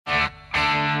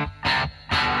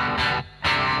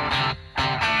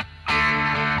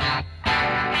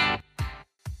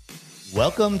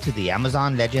Welcome to the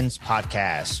Amazon Legends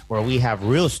podcast, where we have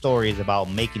real stories about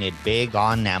making it big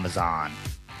on Amazon.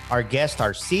 Our guests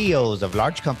are CEOs of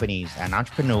large companies and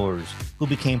entrepreneurs who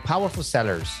became powerful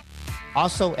sellers,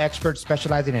 also experts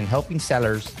specializing in helping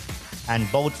sellers, and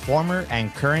both former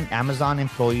and current Amazon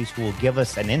employees who will give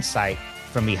us an insight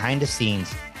from behind the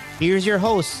scenes. Here's your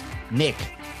host, Nick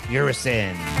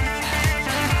Urison.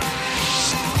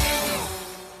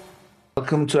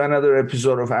 Welcome to another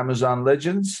episode of Amazon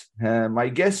Legends. My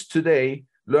guest today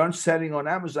learned selling on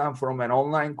Amazon from an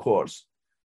online course,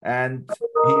 and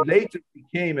he later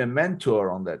became a mentor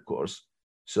on that course.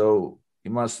 So he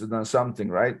must have done something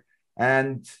right.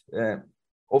 And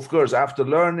of course, after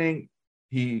learning,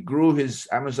 he grew his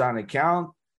Amazon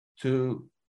account to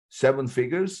 7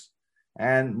 figures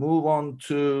and moves on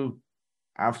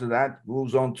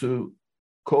to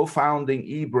co-founding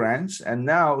eBrands, and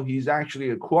now he's actually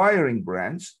acquiring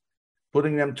brands,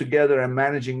 putting them together and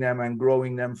managing them and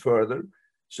growing them further.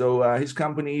 So his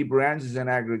company eBrands is an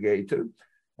aggregator,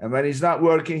 and when he's not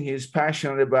working, he's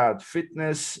passionate about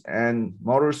fitness and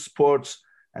motorsports.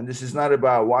 And this is not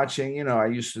about watching. I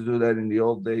used to do that in the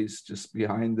old days, just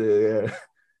behind the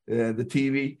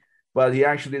TV. But he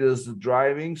actually does the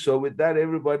driving. So with that,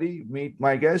 everybody, meet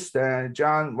my guest,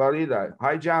 John Valida.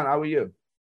 Hi, John. How are you?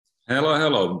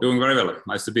 Hello. Doing very well.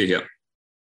 Nice to be here.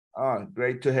 Oh,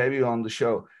 great to have you on the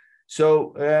show.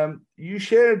 So you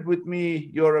shared with me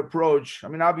your approach. I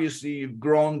mean, obviously, you've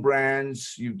grown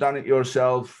brands, you've done it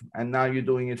yourself, and now you're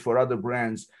doing it for other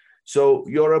brands. So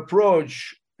your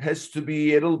approach has to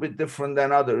be a little bit different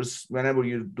than others whenever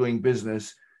you're doing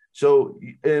business. So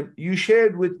you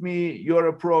shared with me your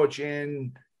approach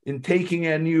in taking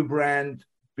a new brand,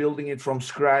 building it from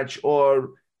scratch,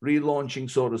 or relaunching,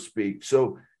 so to speak.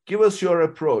 So give us your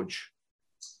approach.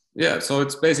 Yeah, so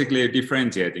it's basically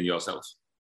differentiating yourself.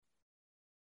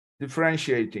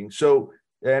 Differentiating. So,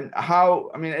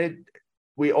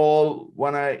 we all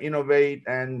want to innovate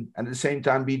and at the same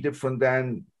time be different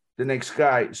than the next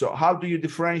guy. So how do you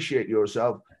differentiate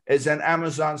yourself as an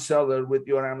Amazon seller with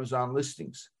your Amazon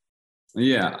listings?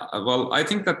 Yeah, well, I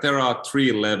think that there are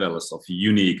 3 levels of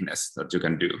uniqueness that you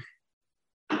can do.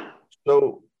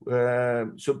 So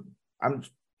I'm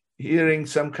hearing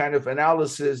some kind of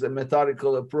analysis and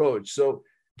methodical approach. So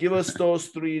give us those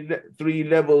three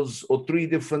levels or 3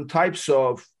 different types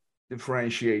of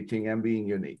differentiating and being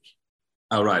unique.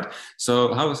 All right.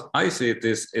 So how I see it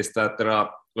is that there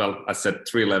are, well, I said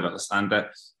 3 levels. And the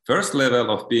first level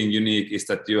of being unique is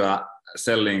that you are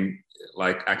selling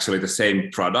like actually the same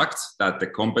product that the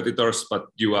competitors, but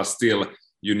you are still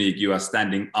unique. You are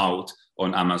standing out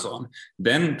on Amazon.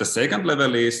 Then the second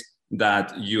level is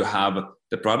that you have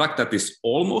the product that is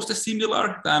almost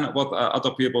similar than what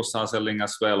other people are selling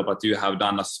as well, but you have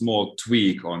done a small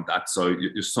tweak on that. So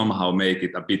you somehow make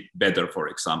it a bit better, for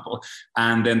example.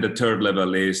 And then the third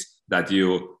level is that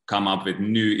you come up with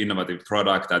new innovative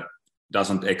product that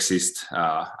doesn't exist,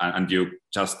 and you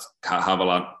just have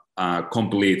a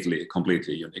completely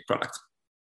unique product.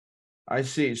 I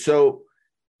see. So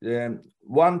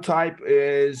one type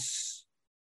is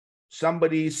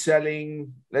somebody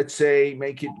selling, let's say,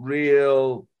 make it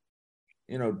real,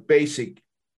 basic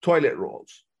toilet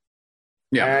rolls.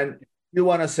 Yeah. And you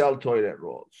want to sell toilet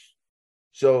rolls.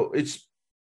 So it's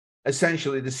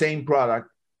essentially the same product,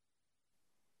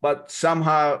 but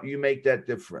somehow you make that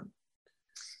different.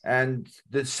 And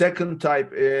the second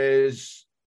type is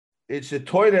it's a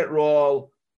toilet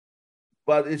roll,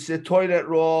 but it's a toilet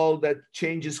roll that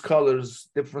changes colors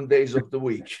different days of the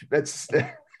week. Let's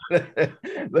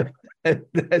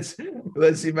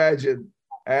imagine.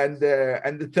 And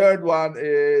the third one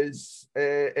is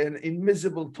an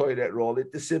invisible toilet roll.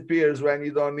 It disappears when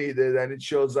you don't need it, and it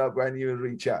shows up when you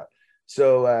reach out.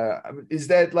 So is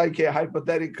that like a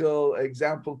hypothetical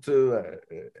example to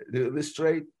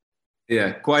illustrate?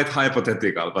 Yeah, quite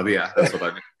hypothetical, but yeah, that's what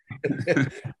I mean.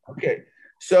 Okay,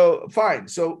 so fine.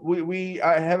 So we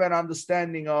have an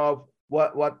understanding of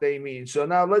what they mean. So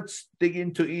now let's dig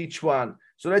into each one.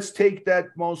 So let's take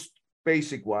that most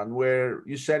basic one where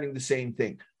you're selling the same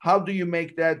thing. How do you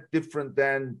make that different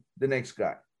than the next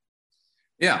guy?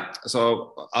 Yeah,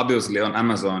 so obviously on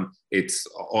Amazon, it's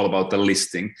all about the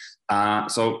listing.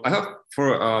 So I have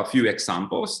for a few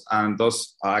examples, and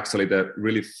those are actually the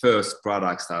really first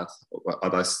products that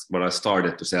what I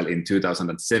started to sell in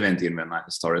 2017 when I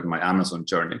started my Amazon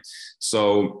journey.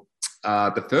 So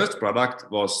the first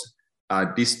product was a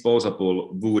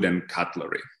disposable wooden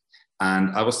cutlery.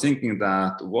 And I was thinking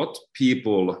that what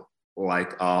people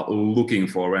are looking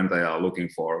for when they are looking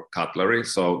for cutlery.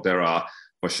 So there are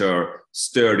for sure,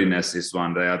 sturdiness is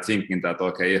one. They are thinking that,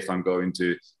 okay, if I'm going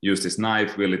to use this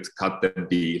knife, will it cut the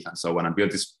beef and so on? And will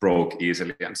this broke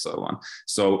easily and so on?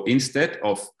 So instead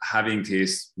of having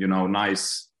these,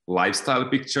 nice lifestyle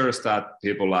pictures that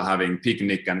people are having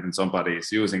picnic and somebody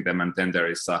is using them, and then there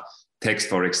is a text,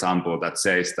 for example, that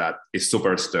says that it's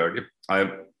super sturdy, I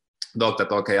thought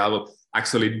that, okay, I will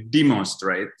actually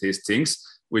demonstrate these things,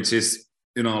 which is,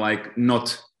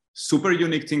 not super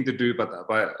unique thing to do, but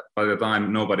by the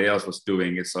time nobody else was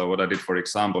doing it. So what I did, for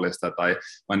example, is that I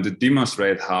want to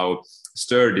demonstrate how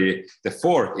sturdy the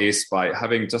fork is by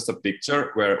having just a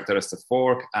picture where there is the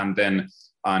fork and then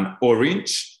an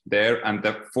orange there, and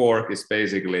the fork is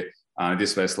basically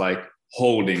this way, like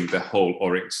holding the whole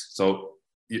orange. So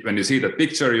when you see the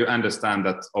picture, you understand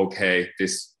that, okay,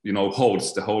 this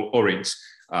holds the whole orange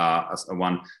as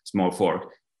one small fork.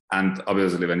 And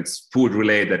obviously, when it's food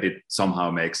related, it somehow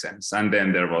makes sense. And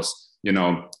then there was,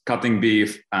 cutting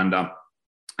beef and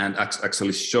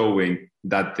actually showing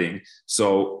that thing.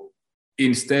 So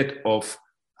instead of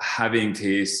having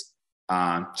these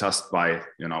just by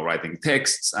writing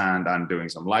texts and doing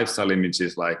some lifestyle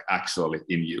images, like actually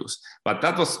in use. But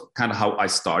that was kind of how I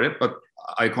started. But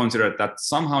I considered that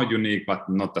somehow unique, but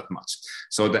not that much.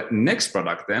 So the next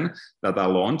product then that I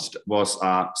launched was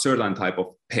a certain type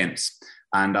of pens.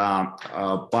 And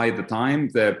by the time,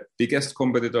 the biggest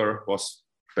competitor was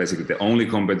basically the only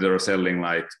competitor selling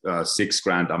like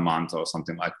 $6,000 a month or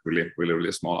something, like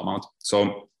really small amount.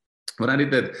 So what I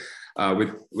did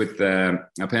with the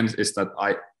pens is that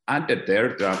I added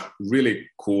there the really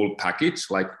cool package,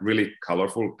 like really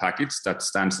colorful package that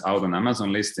stands out on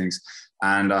Amazon listings.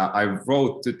 And I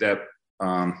wrote to the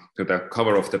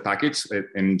cover of the package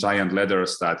in giant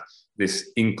letters that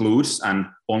this includes an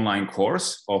online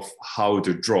course of how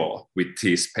to draw with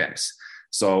these pens.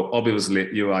 So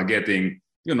obviously you are getting,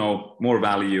 more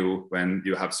value when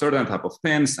you have certain type of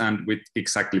pens, and with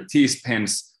exactly these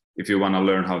pens, if you want to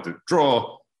learn how to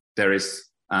draw, there is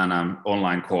an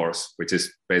online course, which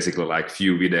is basically like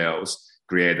few videos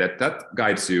created that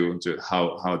guides you to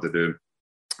how to do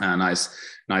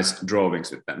nice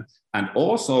drawings with them. And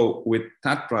also with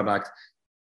that product,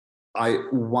 I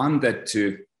wanted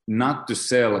to not to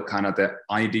sell kind of the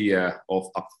idea of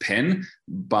a pen,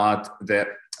 but the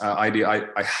idea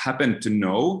I happen to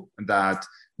know that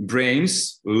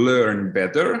brains learn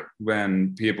better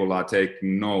when people are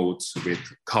taking notes with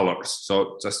colors.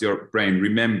 So just your brain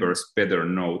remembers better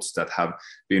notes that have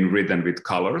been written with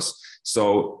colors.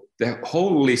 So the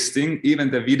whole listing,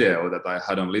 even the video that I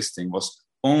had on listing, was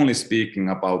only speaking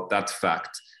about that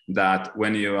fact, that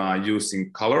when you are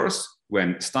using colors,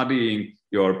 when studying,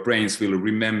 your brains will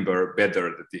remember better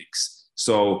the things.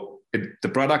 So the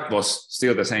product was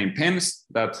still the same pens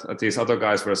that these other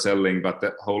guys were selling, but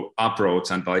the whole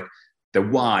approach and like the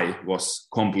why was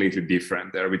completely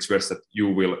different there, which was that you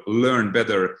will learn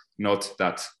better, not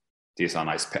that these are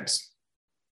nice pens.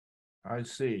 I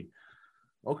see.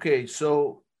 Okay,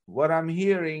 so what I'm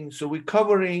hearing, so we're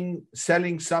covering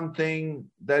selling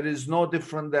something that is no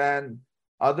different than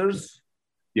others.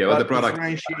 Yeah, well, the product.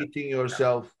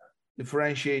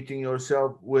 Differentiating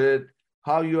yourself with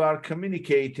how you are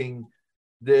communicating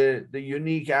the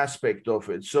unique aspect of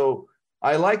it. So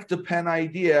I like the pen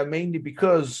idea mainly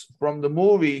because from the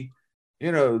movie,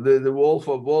 the Wolf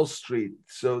of Wall Street.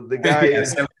 So the guy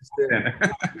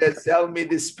sell me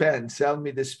this pen, sell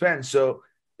me this pen. So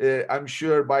I'm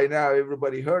sure by now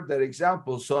everybody heard that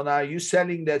example. So now you're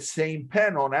selling that same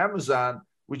pen on Amazon,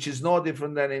 which is no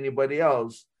different than anybody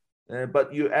else,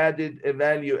 but you added a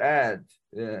value add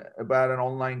about an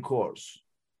online course.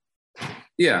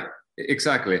 Yeah,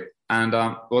 exactly. And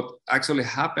what actually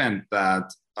happened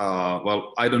that,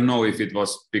 I don't know if it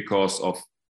was because of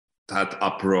that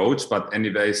approach, but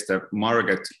anyways, the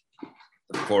market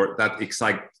for that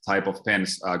exact type of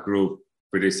pens grew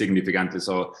pretty significantly.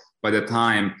 So by the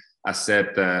time I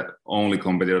said the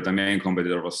main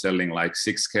competitor was selling like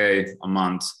 $6,000 a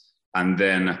month. And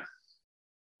then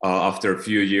after a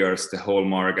few years, the whole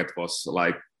market was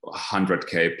like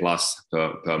 $100,000 plus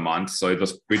per month. So it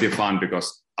was pretty fun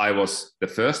because I was the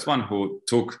first one who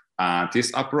took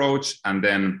this approach. And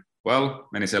then,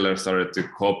 many sellers started to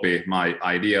copy my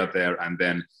idea there. And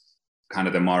then kind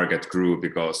of the market grew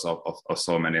because of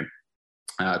so many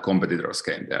competitors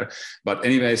came there. But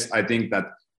anyways, I think that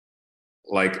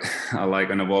like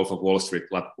on a Wolf of Wall Street,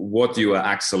 like what you are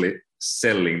actually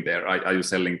selling there. Are you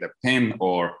selling the pen,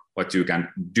 or what you can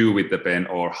do with the pen,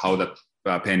 or how that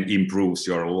pen improves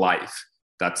your life?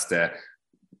 That's the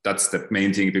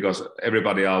main thing, because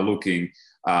everybody are looking,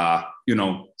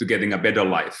 to getting a better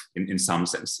life in some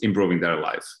sense, improving their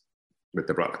life with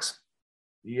the products.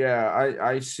 Yeah,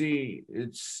 I see.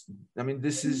 I mean,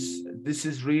 this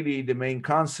is really the main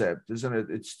concept, isn't it?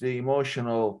 It's the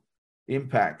emotional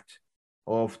impact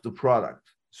of the product.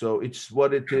 So it's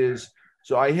what it is.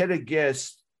 So I had a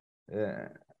guest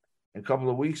a couple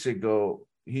of weeks ago.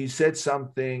 He said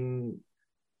something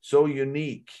so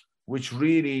unique, which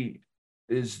really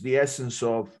is the essence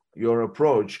of your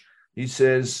approach. He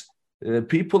says,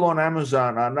 people on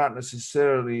Amazon are not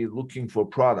necessarily looking for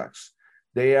products.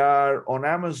 They are on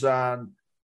Amazon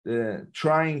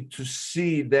trying to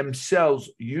see themselves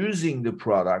using the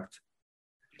product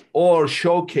or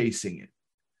showcasing it.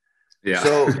 Yeah.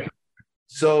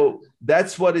 So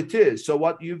that's what it is. So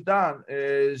what you've done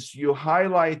is you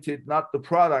highlighted not the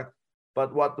product,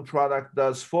 but what the product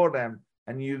does for them,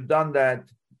 and you've done that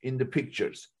in the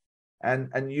pictures, and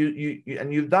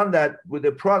you've done that with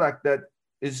a product that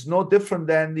is no different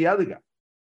than the other guy.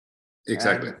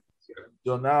 Exactly. And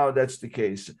so now that's the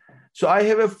case. So I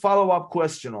have a follow-up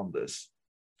question on this.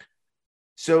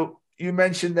 So you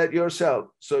mentioned that yourself.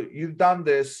 So you've done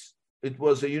this. It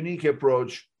was a unique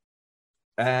approach,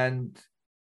 and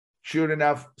sure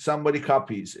enough, somebody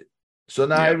copies it. So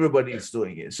now everybody's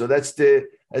doing it. So that's the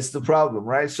problem,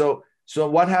 right? So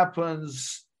what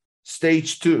happens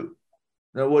stage 2?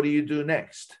 Now, what do you do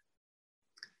next?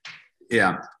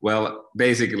 Yeah, well,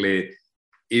 basically,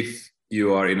 if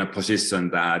you are in a position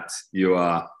that you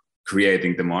are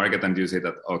creating the market and you see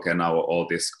that, okay, now all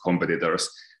these competitors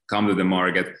come to the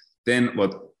market, then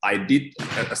what I did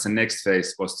as the next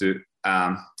phase was to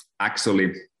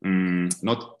actually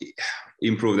not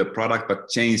improve the product, but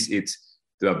change it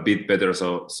to a bit better.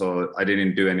 So I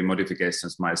didn't do any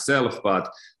modifications myself,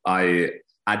 but I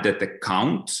added the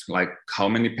count, like how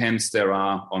many pens there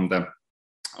are on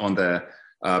the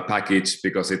package,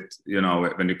 because it,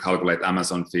 when you calculate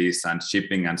Amazon fees and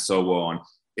shipping and so on,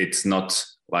 it's not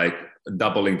like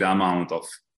doubling the amount of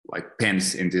like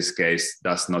pens in this case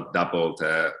does not double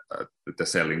the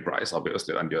selling price,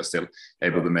 obviously, and you're still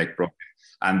able to make profit.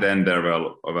 And then there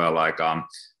were like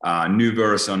a new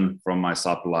version from my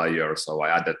supplier, so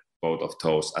I added both of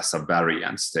those as a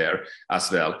variance there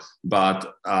as well.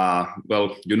 But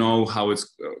well, you know how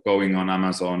it's going on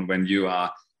Amazon. When you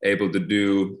are able to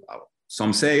do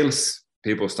some sales,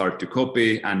 people start to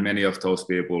copy, and many of those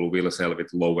people will sell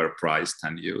with lower price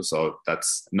than you. So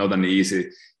that's not an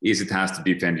easy task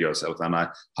to defend yourself. And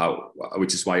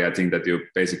which is why I think that you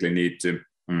basically need to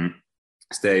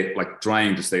stay, like,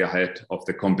 trying to stay ahead of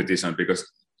the competition, because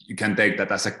you can take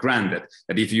that as a granted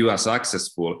that if you are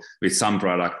successful with some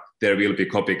product, there will be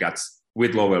copycats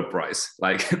with lower price,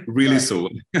 like really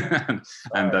soon. And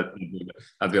that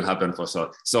will happen for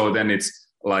sure. So then it's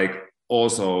like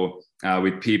also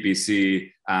with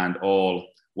PPC and all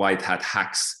white hat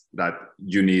hacks that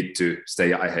you need to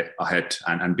stay ahead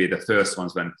and be the first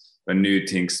ones when new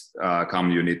things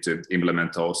come. You need to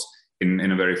implement those in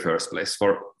the very first place.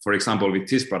 For example, with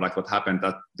this product, what happened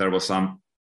that there was some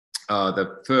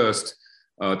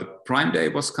the Prime Day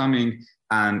was coming,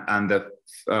 and the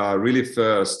really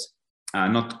first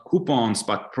not coupons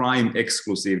but Prime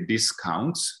exclusive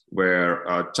discounts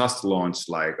were just launched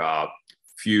like a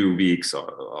few weeks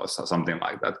or something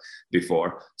like that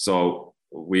before. So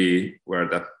we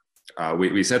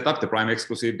set up the Prime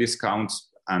exclusive discounts,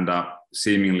 and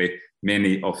seemingly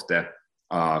many of the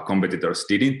competitors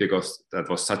didn't, because that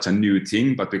was such a new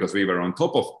thing. But because we were on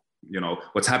top of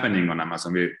what's happening on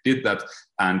Amazon, we did that,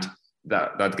 and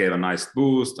that gave a nice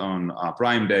boost on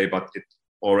Prime Day. But it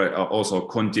also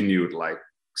continued like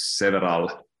several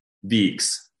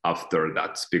weeks after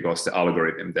that, because the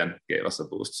algorithm then gave us a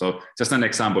boost. So just an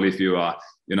example, if you are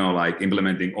like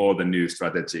implementing all the new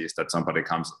strategies that somebody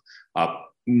comes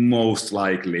up, most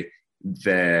likely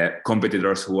the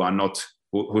competitors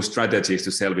whose strategy is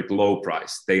to sell with low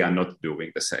price, they are not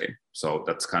doing the same. So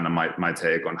that's kind of my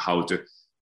take on how to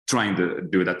trying to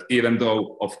do that, even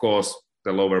though of course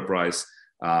the lower price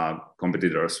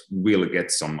competitors will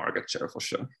get some market share for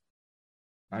sure.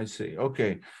 I see.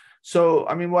 Okay. So,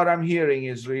 I mean, what I'm hearing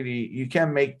is really you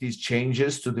can make these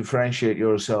changes to differentiate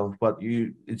yourself, but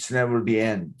it's never the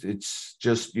end. It's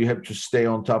just you have to stay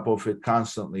on top of it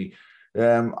constantly.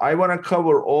 I want to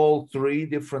cover all three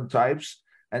different types.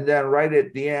 And then right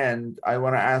at the end, I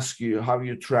want to ask you how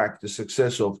you track the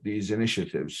success of these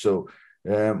initiatives. So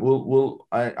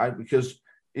because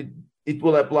it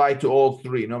will apply to all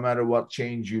three, no matter what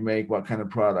change you make, what kind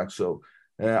of product. So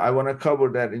I want to cover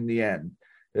that in the end.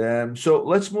 So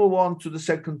let's move on to the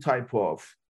second type of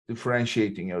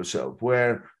differentiating yourself,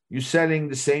 where you're selling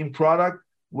the same product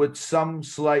with some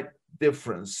slight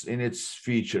difference in its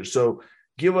features. So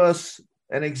give us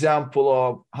an example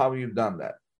of how you've done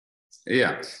that.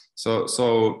 Yeah.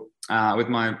 So with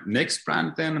my next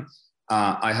brand, then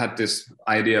I had this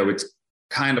idea, which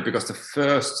kind of, because the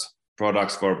first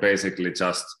products were basically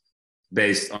just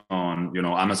based on, you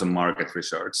know, Amazon market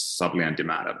research, supply and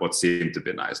demand, what seemed to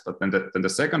be nice. But then the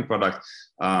second product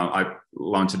I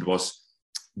launched was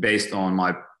based on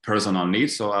my personal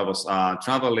needs. So I was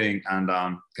traveling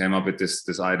and came up with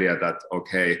this idea that,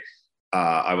 okay,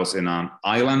 I was in an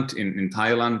island in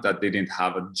Thailand that didn't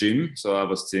have a gym. So I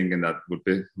was thinking that would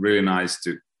be really nice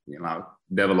to, you know,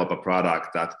 develop a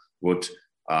product that would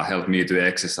help me to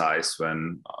exercise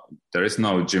when there is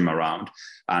no gym around.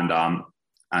 And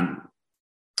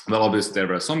well, obviously there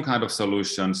were some kind of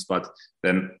solutions, but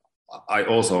then I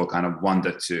also kind of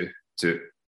wanted to you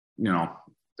know,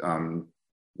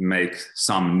 make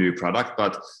some new product,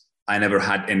 but I never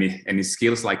had any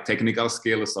skills, like technical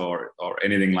skills or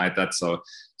anything like that.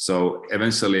 So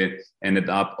eventually ended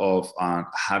up of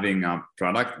having a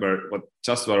product where what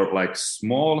just were like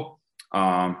small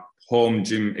home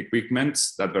gym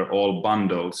equipments that were all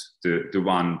bundled to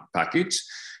one package.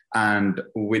 And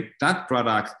with that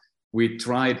product, we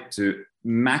tried to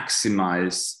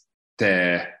maximize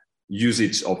the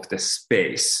usage of the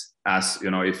space. As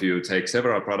you know, if you take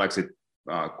several products, it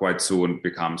quite soon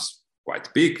becomes quite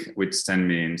big, which then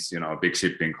means, you know, big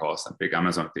shipping costs and big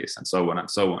Amazon fees and so on and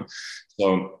so on.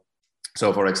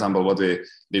 So for example, what we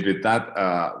did with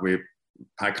that, we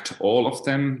packed all of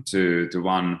them to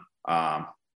one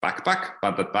backpack,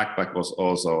 but that backpack was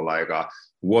also like a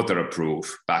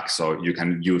waterproof bag, so you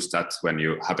can use that when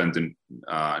you happen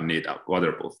to need a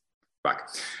waterproof bag.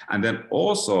 And then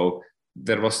also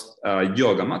there was a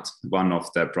yoga mat, one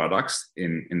of the products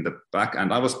in the back,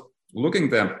 and I was looking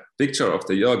the picture of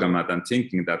the yoga mat and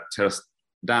thinking that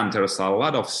there's a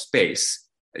lot of space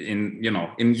in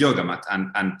yoga mat,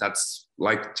 and that's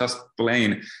like just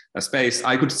plain a space.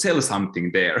 I could sell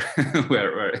something there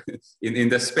where in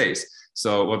the space.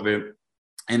 So what we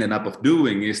ended up of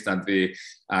doing is that we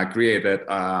created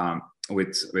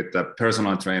with the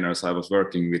personal trainers I was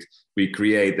working with, we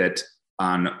created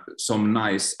some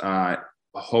nice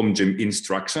home gym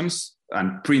instructions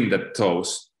and printed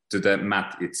those to the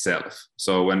mat itself.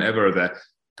 So whenever the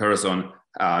person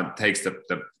takes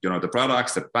the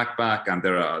products, the backpack, and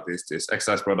there are these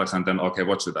exercise products, and then, okay,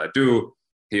 what should I do?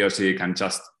 He or she can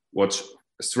just watch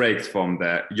straight from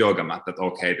the yoga mat that,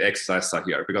 okay, the exercises are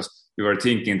here. Because we were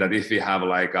thinking that if we have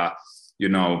like a, you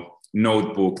know,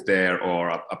 notebook there or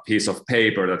a piece of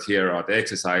paper that here are the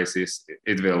exercises,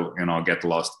 it will, you know, get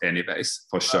lost anyways,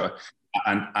 for sure.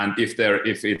 And if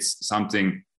it's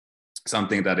something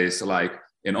that is like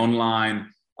in online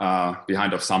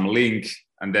behind of some link,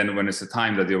 and then when it's the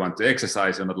time that you want to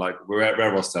exercise, you're not like,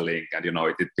 where was the link? And, you know,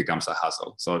 it becomes a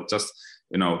hassle. So just,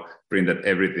 you know, printed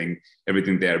everything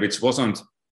there, which wasn't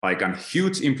like a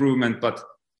huge improvement, but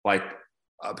like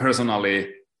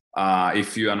personally,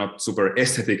 if you are not super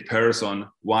aesthetic person,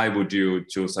 why would you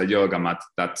choose a yoga mat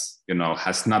that, you know,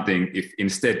 has nothing, if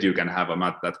instead you can have a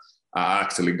mat that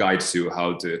actually guides you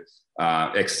how to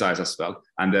exercise as well.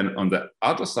 And then on the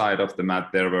other side of the mat,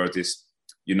 there were these,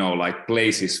 you know, like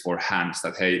places for hands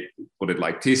that, hey, put it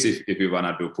like this if you want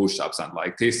to do push-ups, and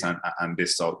like this and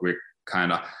this. So we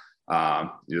kind of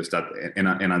use that in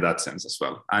that sense as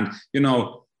well. And, you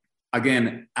know,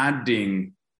 again,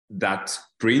 adding that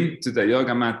print to the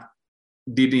yoga mat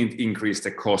didn't increase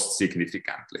the cost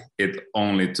significantly. It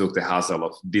only took the hassle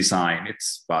of design it,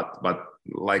 but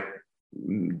like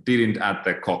didn't add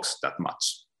the cost that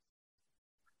much.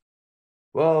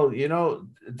 Well, you know,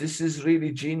 this is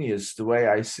really genius the way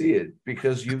I see it,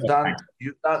 because you've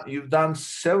done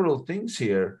several things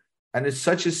here, and it's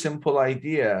such a simple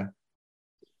idea.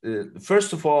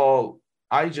 First of all,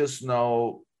 I just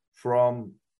know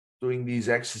from doing these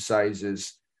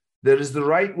exercises, there is the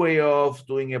right way of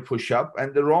doing a push-up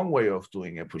and the wrong way of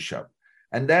doing a push-up.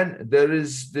 And then there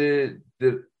is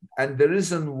and there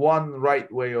isn't one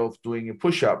right way of doing a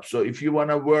push-up. So if you want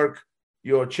to work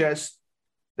your chest,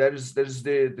 there's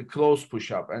the closed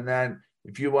push-up. And then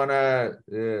if you want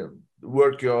to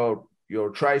work your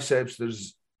triceps,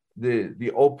 there's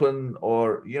the open,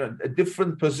 or, you know,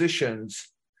 different positions.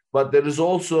 But there is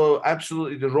also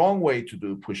absolutely the wrong way to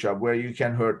do push-up where you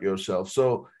can hurt yourself.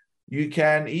 So you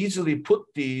can easily put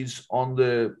these on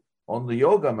the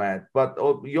yoga mat, but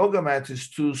yoga mat is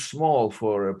too small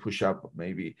for a push-up.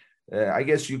 Maybe I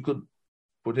guess you could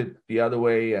put it the other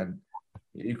way, and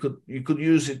you could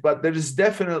use it. But there is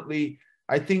definitely,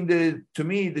 I think to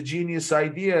me, the genius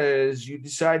idea is you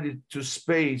decided to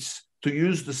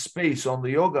use the space on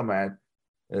the yoga mat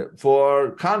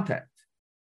for content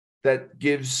that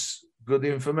gives good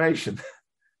information.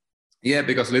 Yeah,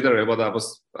 because literally what I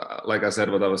was, like I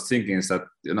said, what I was thinking is that,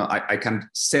 I can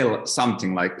sell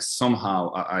something, like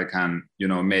somehow I can,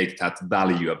 make that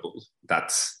valuable.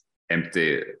 That's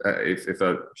empty. If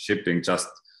a shipping just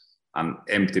an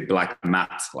empty black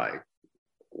mat, like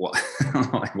what,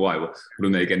 like why would it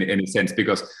make any sense?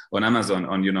 Because on Amazon,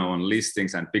 on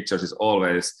listings and pictures is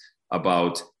always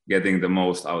about getting the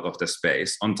most out of the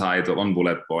space, on title, on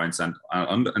bullet points, and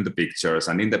on the pictures,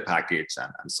 and in the package,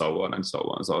 and so on and so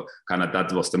on. So kind of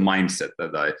that was the mindset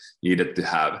that I needed to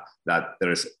have, that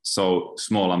there is so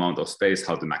small amount of space,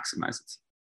 how to maximize it.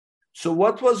 So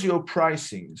what was your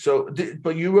pricing?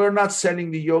 But you were not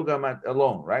selling the yoga mat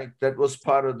alone, right? That was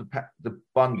part of the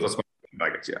bundle. It was part of the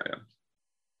package, yeah.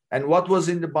 And what was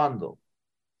in the bundle?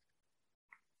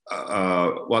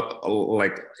 What,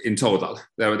 like in total?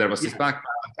 There was this backpack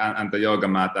and the yoga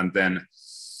mat, and then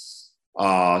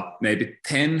maybe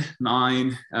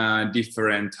 9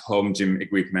 different home gym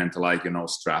equipment, like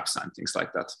straps and things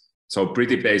like that. So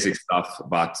pretty basic stuff,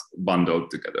 but bundled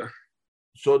together.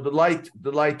 So the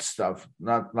light stuff,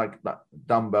 not like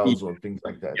dumbbells or things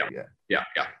like that. Yeah,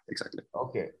 exactly.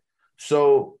 Okay.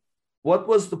 So what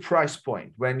was the price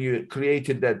point when you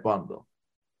created that bundle?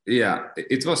 Yeah,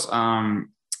 it was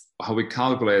how we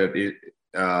calculated it.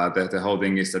 The whole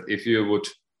thing is that if you would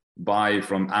buy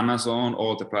from Amazon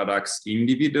all the products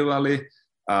individually,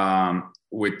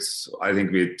 which I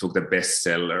think we took the best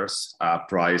sellers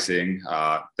pricing,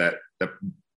 the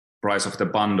price of the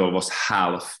bundle was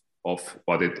half of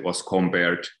what it was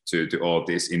compared to all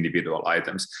these individual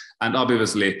items. And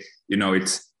obviously,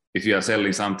 it's, if you are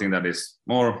selling something that is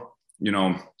more, in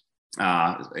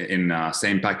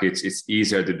same package, it's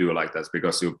easier to do like that,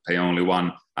 because you pay only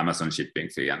one Amazon shipping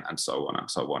fee and so on and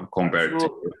so on, compared to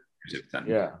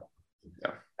yeah.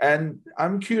 And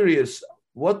I'm curious,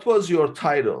 what was your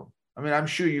title? I mean, I'm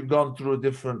sure you've gone through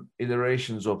different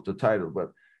iterations of the title,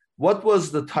 but what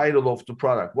was the title of the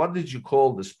product? What did you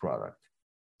call this product?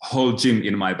 Whole gym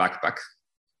in my backpack.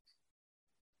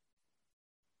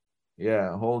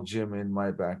 Yeah, whole gym in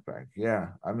my backpack. Yeah,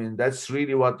 I mean, that's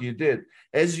really what you did.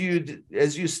 As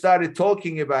you started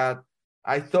talking about,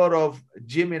 I thought of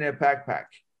gym in a backpack.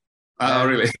 Oh,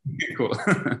 really? Cool.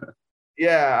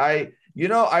 Yeah,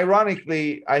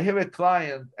 ironically, I have a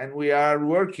client and we are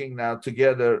working now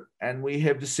together and we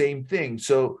have the same thing.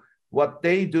 So what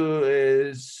they do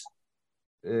is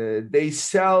they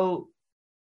sell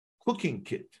cooking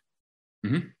kit.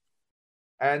 Mm-hmm.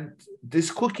 And this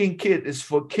cooking kit is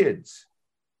for kids.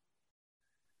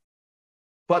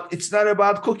 But it's not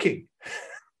about cooking.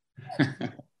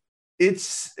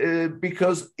 It's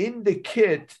because in the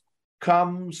kit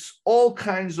comes all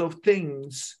kinds of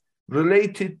things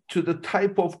related to the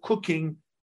type of cooking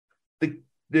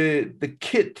the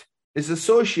kit is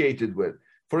associated with.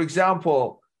 For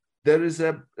example, there's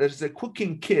a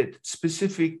cooking kit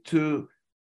specific to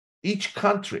each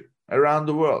country around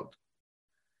the world.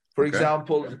 For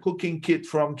example, the cooking kit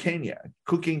from Kenya,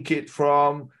 cooking kit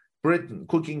from Britain,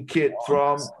 cooking kit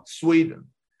from Sweden.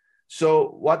 So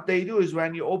what they do is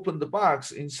when you open the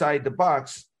box, inside the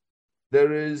box,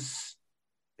 there is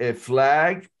a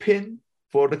flag pin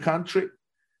for the country.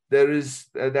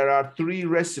 There are 3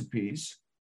 recipes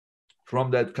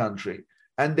from that country,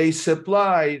 and they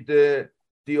supply the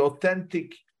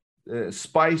authentic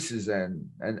spices and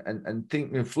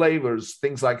flavors,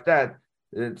 things like that,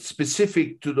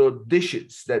 specific to the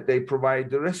dishes that they provide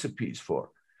the recipes for.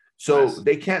 So nice.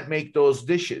 They can't make those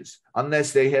dishes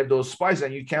unless they have those spices,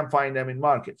 and you can't find them in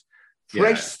markets.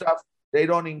 Fresh stuff they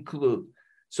don't include.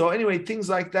 So anyway, things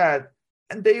like that.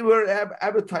 And they were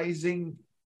advertising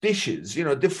dishes,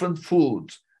 different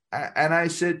foods. And I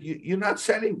said, you're not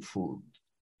selling food.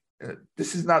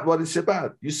 This is not what it's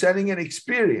about. You're selling an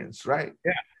experience, right?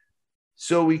 Yeah.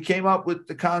 So we came up with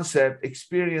the concept,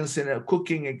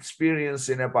 cooking experience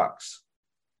in a box.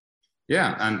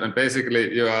 Yeah, and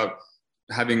basically you are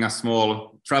having a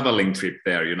small traveling trip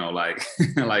there,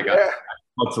 like a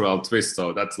cultural twist.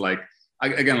 So that's like,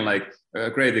 again, like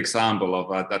a great example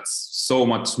of that's so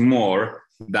much more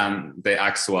than the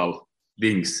actual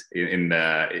things in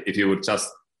the, if you would just,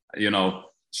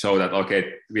 show that,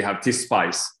 okay, we have this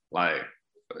spice, like,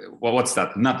 well, what's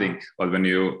that? Nothing. But when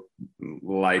you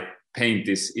like paint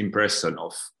this impression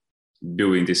of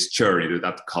doing this journey to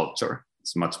that culture,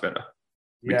 it's much better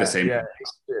with the same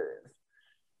experience.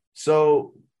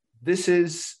 So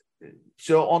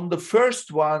on the first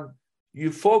one,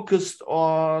 you focused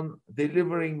on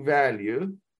delivering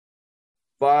value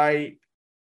by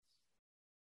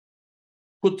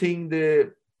putting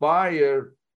the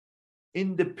buyer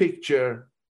in the picture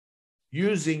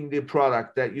using the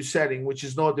product that you're selling, which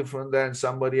is no different than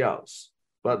somebody else.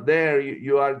 but there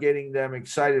you are getting them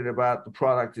excited about the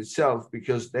product itself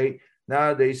because they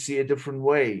see a different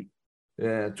way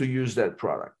to use that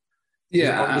product.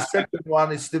 Yeah. On the second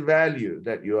one, it's the value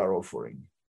that you are offering.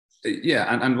 Yeah,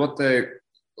 and what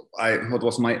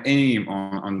was my aim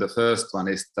on the first one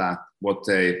is that what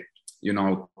they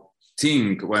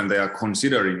think when they are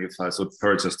considering if I should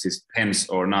purchase these pens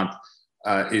or not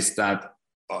is that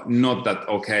not that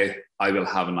okay, I will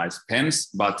have nice pens,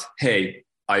 but hey,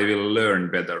 I will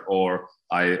learn better, or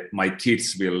my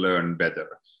kids will learn better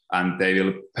and they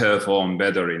will perform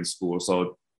better in school.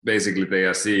 So basically they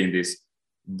are seeing this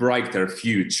brighter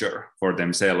future for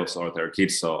themselves or their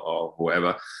kids or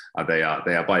whoever they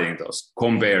are buying those,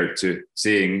 compared to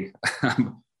seeing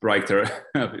brighter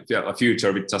a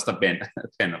future with just a pen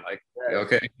like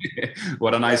okay,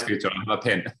 what a nice future, I have a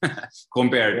pen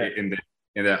compared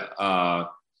in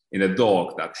the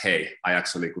dog that hey, I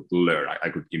actually could learn, I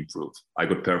could improve, I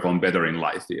could perform better in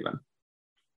life even.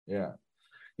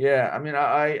 Yeah, I mean,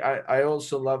 I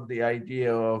also love the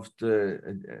idea of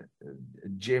the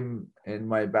gym in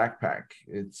my backpack.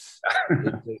 It's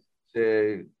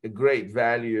a great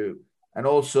value. And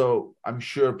also, I'm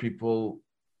sure people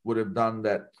would have done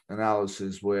that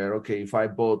analysis where, okay, if I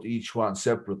bought each one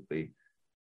separately,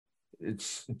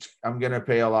 I'm going to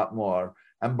pay a lot more.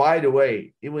 And by the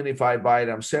way, even if I buy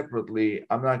them separately,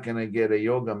 I'm not going to get a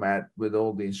yoga mat with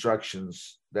all the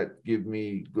instructions that give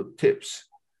me good tips.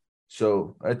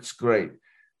 So that's great.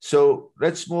 So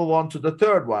let's move on to the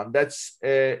third one. That's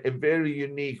a very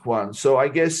unique one. So I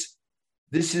guess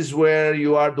this is where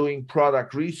you are doing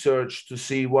product research to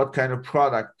see what kind of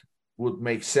product would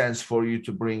make sense for you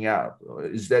to bring out.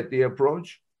 Is that the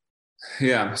approach?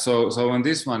 Yeah. So on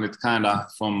this one, it's kind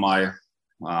of from my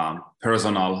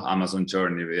personal Amazon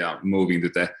journey. We are moving to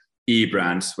the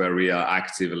e-brands where we are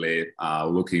actively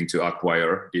looking to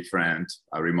acquire different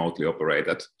remotely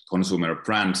operated consumer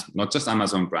brands, not just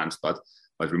Amazon brands, but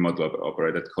remotely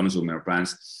operated consumer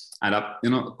brands. And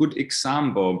good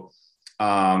example,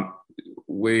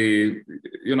 we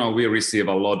receive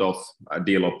a lot of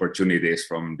deal opportunities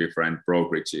from different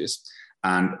brokerages.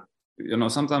 And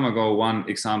some time ago, one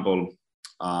example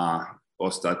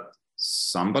was that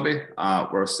somebody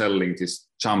were selling this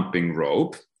jumping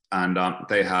rope, and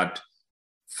they had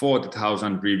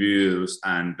 40,000 reviews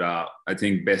and I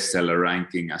think bestseller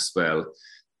ranking as well,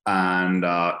 and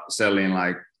selling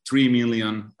like 3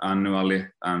 million annually,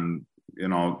 and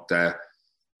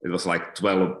it was like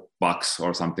 $12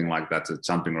 or something like that, a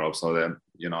jumping rope. So they're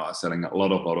selling a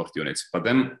lot of units. But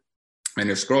then when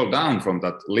you scroll down from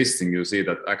that listing, you see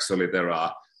that actually there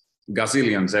are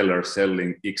gazillion sellers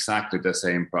selling exactly the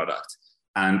same product.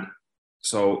 And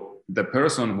so the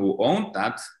person who owned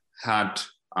that had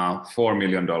a $4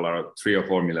 million, $3 or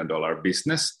 $4 million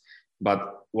business,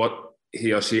 but what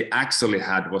he or she actually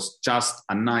had was just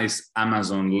a nice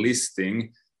Amazon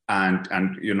listing and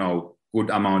good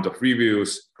amount of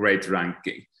reviews, great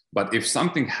ranking. But if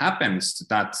something happens to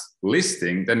that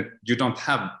listing, then you don't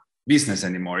have business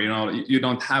anymore. You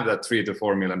don't have that $3 to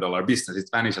 $4 million business. It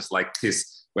vanishes like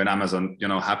this when Amazon,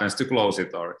 happens to close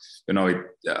it, or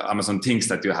Amazon thinks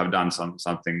that you have done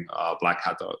something black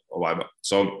hat or whatever.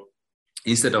 So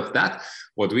instead of that,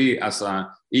 what we as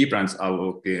e-brands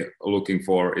are looking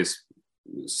for is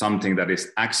something that is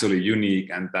actually unique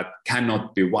and that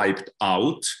cannot be wiped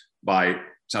out by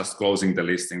just closing the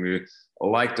listing. We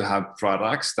like to have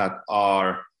products that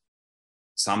are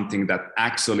something that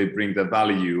actually bring the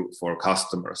value for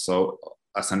customers. So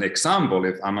as an example,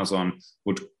 if Amazon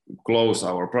would close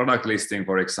our product listing,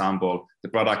 for example, the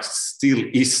product still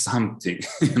is something,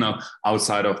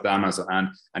 outside of the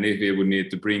Amazon. And if we would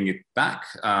need to bring it back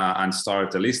and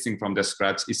start the listing from the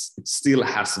scratch, it still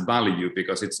has value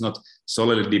because it's not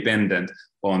solely dependent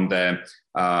on the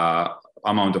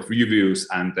amount of reviews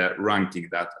and the ranking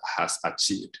that has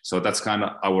achieved. So that's kind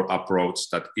of our approach.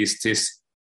 That is this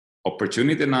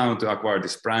opportunity now to acquire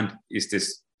this brand? Is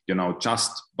this,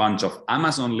 just bunch of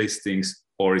Amazon listings,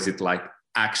 or is it like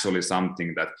actually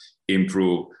something that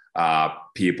improve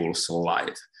people's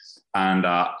life? And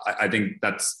I think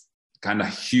that's kind of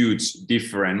huge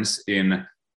difference in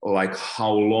like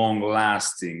how long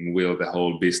lasting will the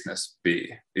whole business be.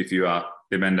 If you are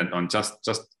dependent on just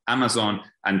Amazon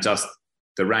and just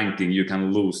the ranking, you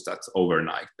can lose that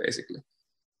overnight, basically.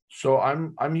 So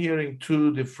I'm hearing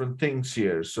two different things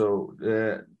here. So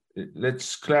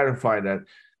let's clarify that.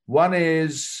 One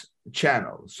is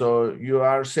channel. So you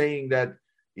are saying that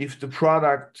if the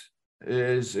product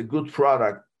is a good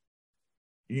product,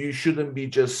 you shouldn't be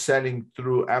just selling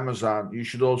through Amazon. You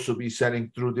should also be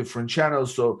selling through different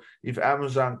channels. So if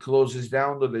Amazon closes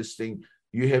down the listing,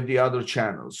 you have the other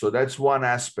channels. So that's one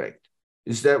aspect.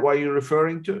 Is that what you're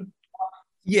referring to?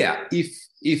 Yeah,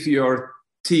 if your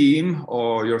team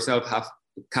or yourself have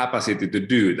capacity to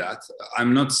do that.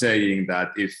 I'm not saying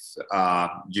that if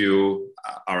you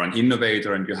are an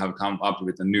innovator and you have come up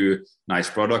with a new nice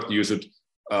product, you should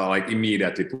like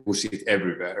immediately push it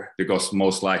everywhere, because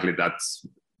most likely that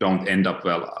don't end up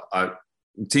well. I'm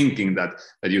thinking that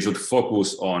you should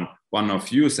focus on one or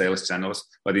few sales channels,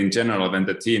 but in general, when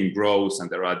the team grows and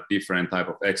there are different type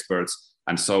of experts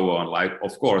and so on, like,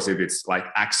 of course, if it's like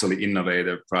actually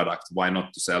innovative product, why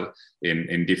not to sell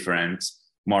in different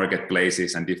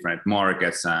marketplaces and different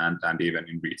markets and even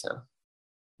in retail.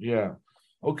 Yeah.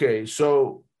 Okay.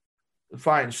 So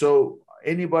fine. So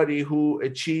anybody who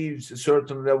achieves a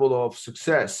certain level of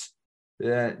success,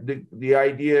 the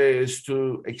idea is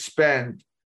to expand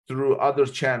through other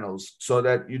channels so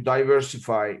that you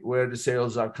diversify where the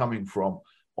sales are coming from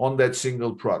on that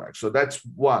single product. So that's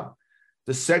one.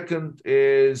 The second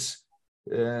is,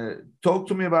 talk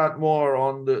to me about more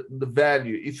on the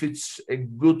value. If it's a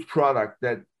good product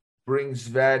that brings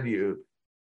value,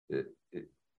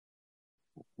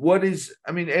 what is,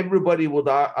 I mean, everybody would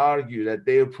argue that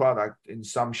their product in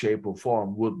some shape or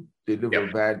form would deliver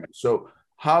value. So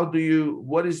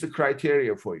what is the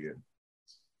criteria for you?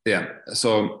 Yeah.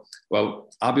 So, well,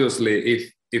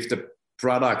 obviously, if the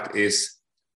product is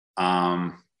a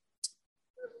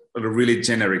really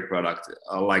generic product,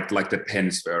 like the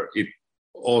pens, where it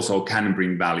also can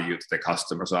bring value to the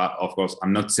customer. So, of course,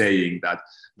 I'm not saying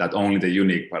that only the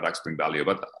unique products bring value,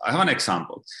 but I have an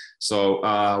example.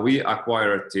 So we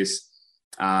acquired this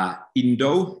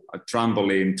Indo, a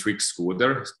trampoline trick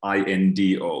scooter,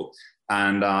 INDO,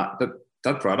 and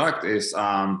that product is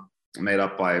made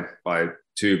up by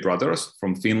two brothers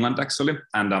from Finland, actually,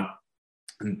 and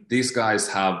these guys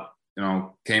have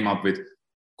came up with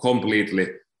completely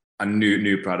a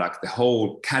new product. The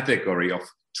whole category of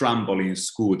trampoline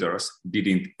scooters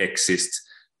didn't exist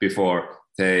before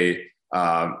they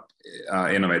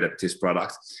innovated this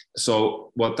product.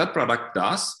 So what that product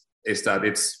does is that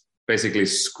it's basically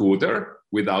scooter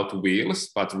without wheels,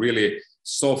 but really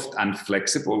soft and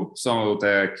flexible. So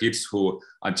the kids who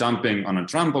are jumping on a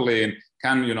trampoline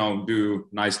can, do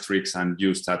nice tricks and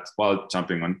use that while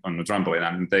jumping on a trampoline,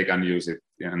 and they can use it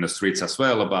in the streets as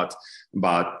well. But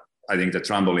I think the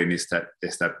trampoline is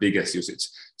the biggest usage.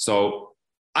 So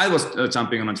I was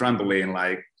jumping on a trampoline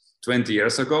like 20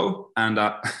 years ago, and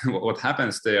what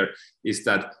happens there is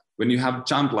that when you have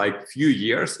jumped like few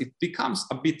years, it becomes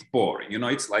a bit boring.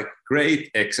 It's like great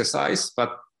exercise,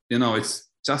 but it's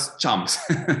just jumps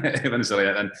eventually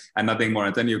and nothing more.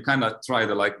 And then you kind of try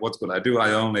to like, what could I do?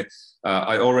 I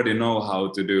already know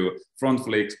how to do front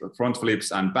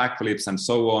flips and back flips and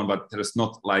so on, but there's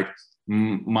not like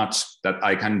much that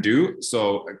I can do.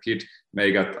 So a kid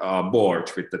may get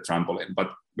bored with the trampoline.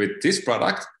 But with this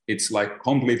product, it's like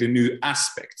completely new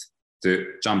aspect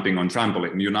to jumping on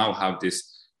trampoline. You now have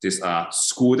this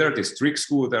scooter, this trick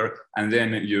scooter, and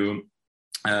then you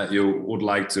would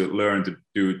like to learn to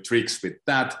do tricks with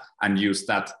that and use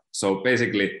that. So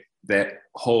basically, the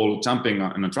whole jumping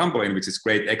on a trampoline, which is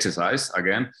great exercise,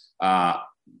 again, has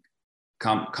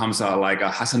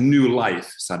a new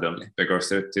life suddenly, because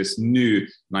there's this new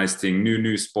nice thing,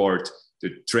 new sport to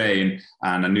train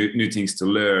and new things to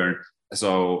learn.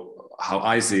 So how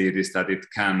I see it is that it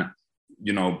can,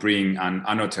 bring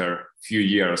another few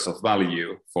years of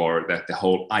value for the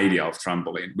whole idea of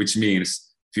trampoline, which means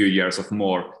few years of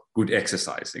more good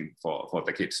exercising for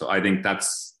the kids. So I think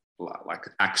that's like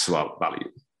actual value.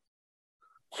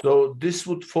 So this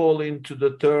would fall into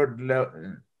the third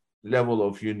level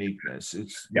of uniqueness.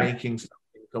 It's making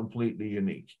something completely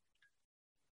unique.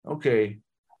 Okay.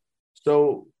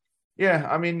 So,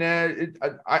 I mean,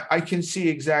 I can see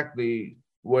exactly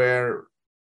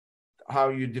how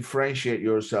you differentiate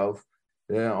yourself.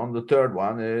 On the third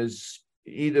one is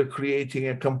either creating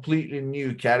a completely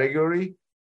new category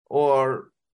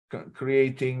or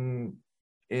creating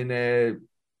in a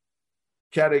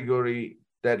category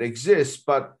that exists,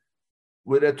 but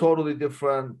with a totally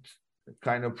different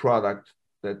kind of product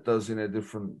that does in a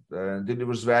different,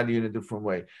 delivers value in a different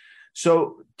way.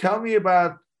 So tell me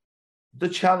about the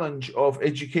challenge of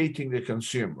educating the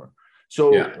consumer.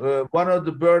 So one of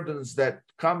the burdens that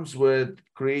comes with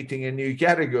creating a new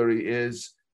category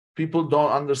is people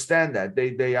don't understand that.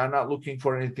 They are not looking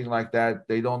for anything like that.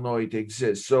 They don't know it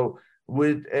exists. So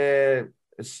with a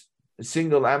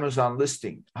single Amazon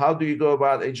listing, how do you go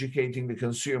about educating the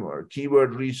consumer,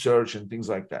 keyword research and things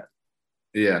like that?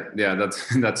 Yeah,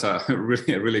 that's a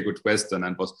really good question,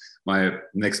 and was my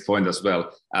next point as well.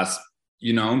 As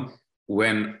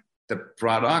when the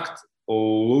product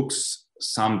looks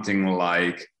something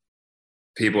like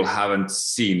people haven't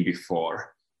seen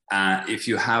before. If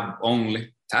you have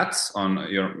only tats on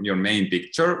your main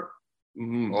picture,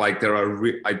 like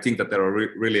I think that there are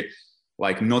really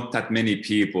like not that many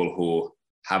people who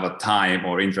have a time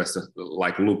or interest to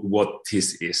like look what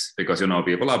this is, because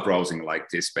people are browsing like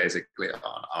this basically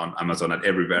on Amazon and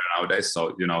everywhere nowadays.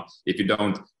 So if you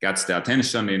don't catch the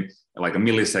attention in like a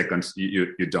millisecond,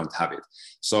 you don't have it.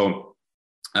 So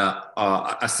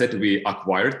as said, we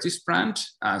acquired this brand,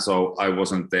 so I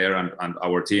wasn't there and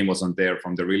our team wasn't there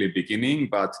from the really beginning.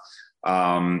 But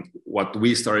what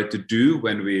we started to do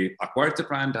when we acquired the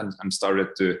brand and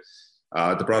started to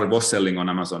the product was selling on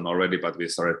Amazon already, but we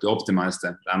started to optimize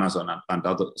the Amazon and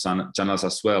other channels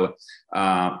as well.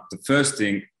 The first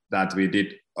thing that we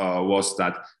did was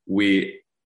that we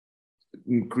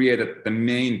created the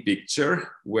main picture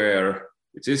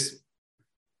which is,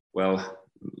 well,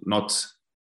 not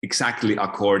exactly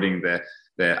according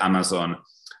the Amazon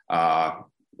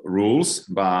rules,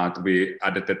 but we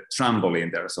added the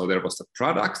trampoline there. So there was the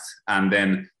product and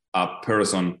then a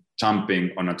person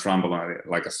jumping on a trampoline,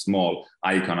 like a small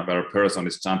icon of a person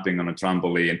is jumping on a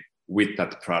trampoline with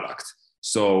that product.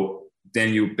 So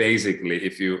then you basically,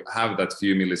 if you have that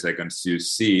few milliseconds, you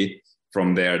see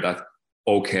from there that,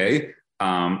 okay,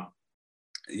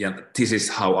 this is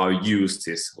how I use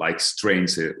this like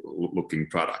strange looking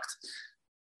product,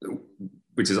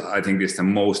 which is, I think, is the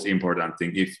most important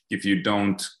thing. If you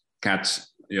don't catch,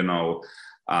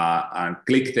 and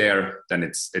click there, then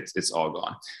it's all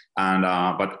gone. And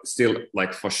but still,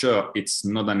 like for sure, it's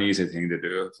not an easy thing to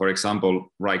do. For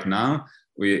example, right now,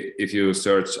 if you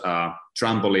search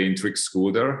trampoline trick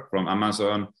scooter from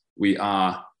Amazon, we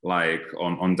are like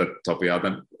on the top. We are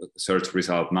the search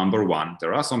result number 1.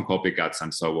 There are some copycats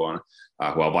and so on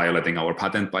who are violating our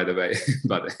patent, by the way.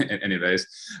 But anyways,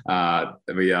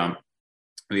 we are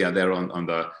there on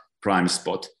the prime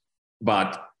spot.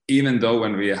 But even though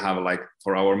when we have like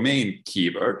for our main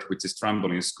keyword, which is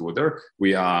trampoline scooter,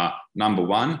 we are number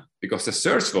 1 because the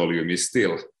search volume is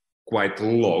still quite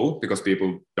low because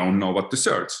people don't know what to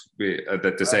search.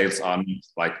 That the sales are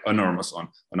like enormous on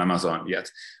Amazon yet,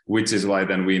 which is why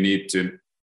then we need to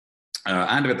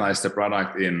advertise the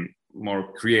product in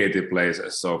more creative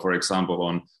places. So for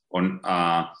example, on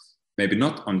maybe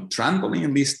not on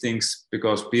trampoline listings,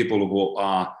 because people who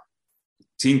are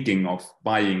thinking of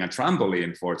buying a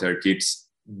trampoline for their kids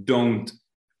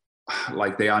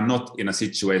they are not in a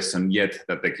situation yet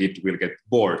that the kid will get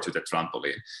bored to the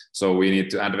trampoline. So we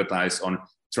need to advertise on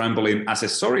trampoline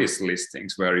accessories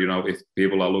listings where, if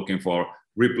people are looking for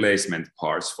replacement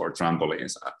parts for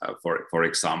trampolines, for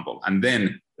example, and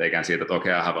then they can see that,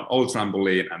 okay, I have an old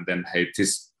trampoline, and then, hey,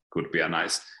 this could be a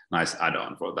nice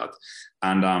add-on for that.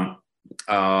 And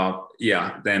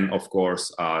then of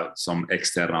course some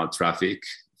external traffic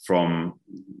from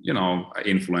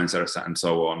influencers and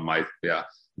so on might be a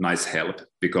nice help,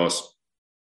 because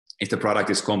if the product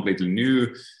is completely new,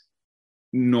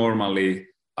 normally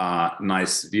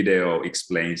nice video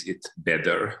explains it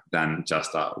better than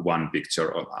just one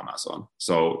picture on Amazon.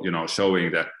 So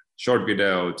showing the short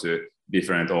video to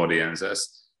different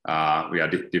audiences via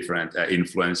different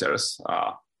influencers,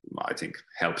 I think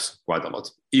helps quite a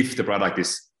lot. If the product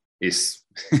is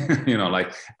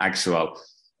like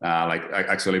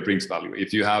actually brings value.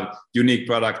 If you have unique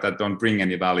product that don't bring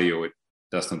any value, it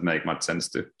does not make much sense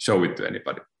to show it to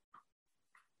anybody.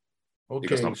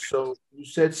 Okay, so you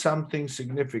said something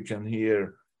significant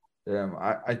here.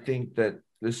 I think that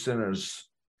listeners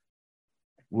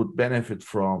would benefit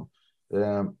from.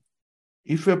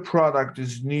 If a product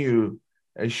is new,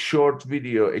 a short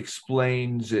video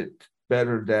explains it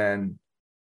better than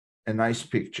a nice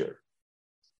picture.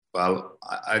 Well,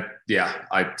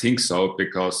 I think so,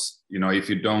 because if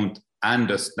you don't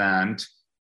understand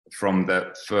from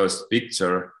the first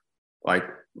picture, like,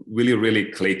 will you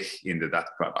really click into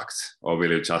that product, or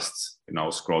will you just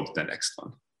scroll to the next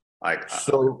one?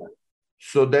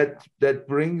 So that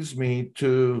brings me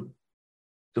to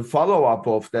the follow-up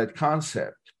of that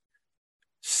concept.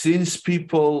 Since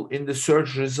people in the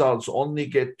search results only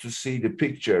get to see the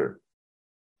picture,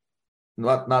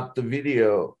 not the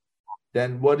video,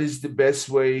 then what is the best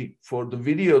way for the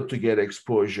video to get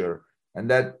exposure? And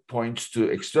that points to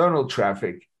external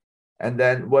traffic. And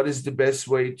then what is the best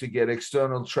way to get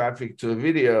external traffic to a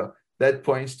video? That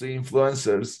points to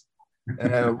influencers,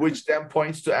 which then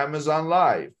points to Amazon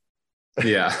Live.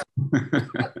 Yeah.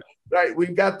 Right.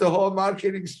 We've got the whole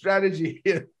marketing strategy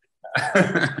here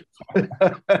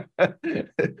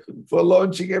for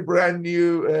launching a brand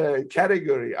new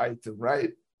category item,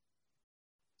 right?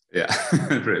 Yeah,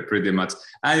 pretty much.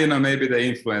 And, maybe the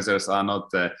influencers are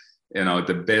not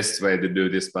the best way to do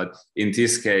this, but in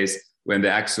this case, when the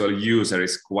actual user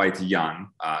is quite young,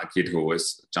 kid who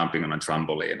is jumping on a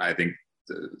trampoline. I think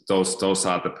those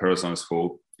are the persons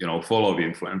who, you know, follow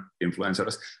the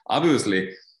influencers.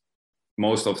 Obviously,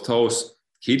 most of those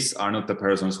kids are not the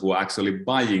persons who are actually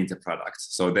buying the products.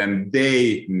 So then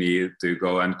they need to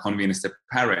go and convince the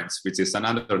parents, which is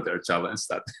another their challenge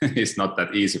that is not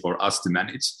that easy for us to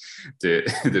manage, to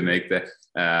make the,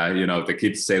 you know, the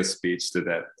kids' sales speech to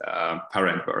the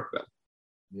parent work well.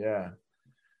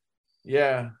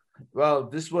 Yeah. Well,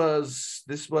 this was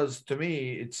to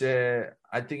me,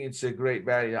 I think it's a great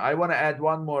value. I want to add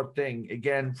one more thing,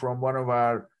 again, from one of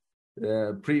our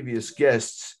previous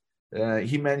guests.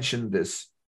 He mentioned this.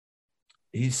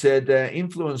 He said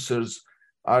influencers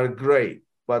are great,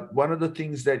 but one of the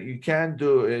things that you can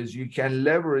do is you can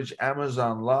leverage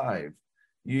Amazon Live.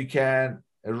 You can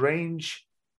arrange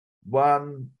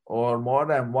one or more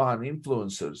than one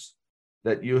influencers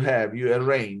that you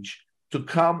arrange to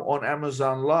come on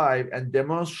Amazon Live and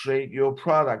demonstrate your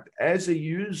product as a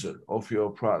user of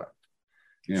your product.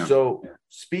 Yeah. So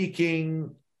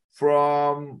speaking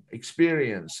from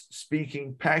experience,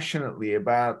 speaking passionately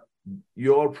about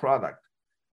your product,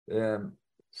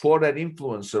 for that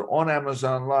influencer on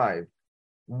Amazon Live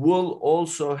will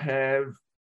also have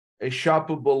a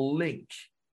shoppable link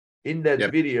in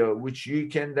that video, which you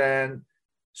can then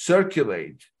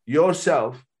circulate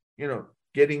yourself, you know,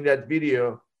 getting that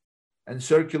video and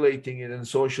circulating it in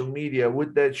social media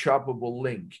with that shoppable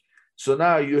link. So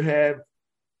now you have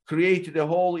created a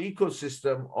whole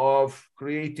ecosystem of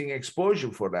creating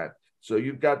exposure for that. So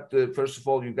you've got first of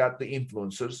all, you've got the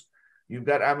influencers, you've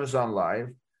got Amazon Live,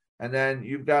 and then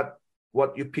you've got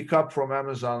what you pick up from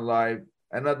Amazon Live,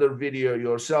 another video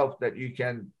yourself that you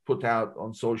can put out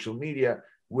on social media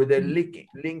with a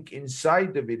link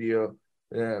inside the video,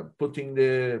 putting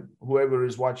whoever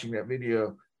is watching that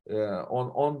video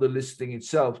on the listing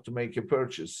itself to make a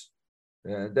purchase.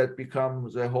 That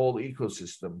becomes a whole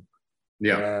ecosystem.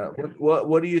 Yeah.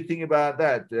 What do you think about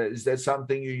that? Is that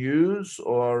something you use,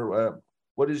 or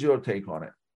what is your take on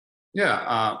it?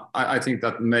 Yeah, I think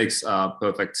that makes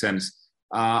perfect sense.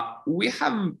 We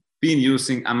haven't been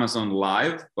using Amazon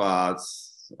Live, but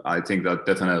I think that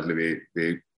definitely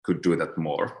we could do that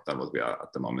more than what we are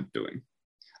at the moment doing.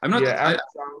 I'm not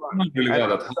really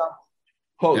well at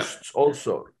posts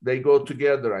also. They go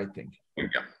together, I think.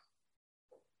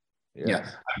 Yeah.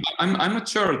 I'm not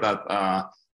sure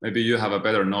that maybe you have a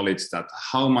better knowledge that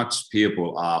how much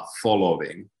people are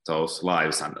following those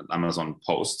lives and Amazon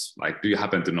posts. Like, do you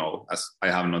happen to know? As I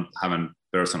haven't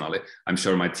personally. I'm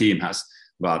sure my team has,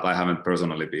 but I haven't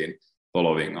personally been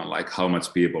following on like how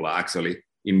much people are actually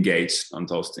engaged on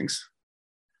those things.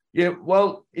 Yeah,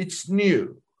 well, it's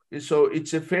new. So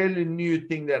it's a fairly new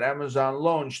thing that Amazon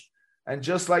launched. And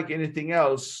just like anything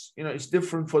else, you know, it's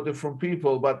different for different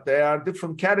people, but there are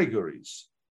different categories.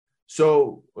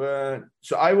 So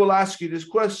I will ask you this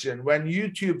question. When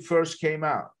YouTube first came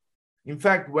out, in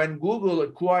fact, when Google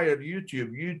acquired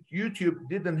YouTube, YouTube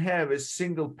didn't have a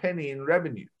single penny in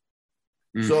revenue.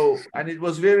 So, and it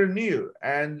was very new.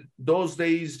 And those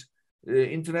days, the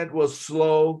internet was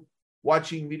slow.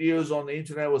 Watching videos on the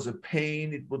internet was a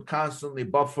pain. It would constantly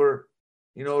buffer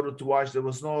in order to watch. There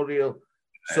was no real.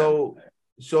 So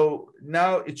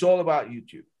now it's all about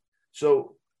YouTube.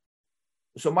 So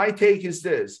my take is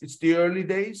this: it's the early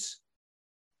days.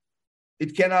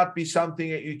 It cannot be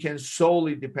something that you can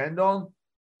solely depend on,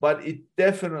 but it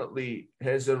definitely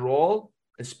has a role,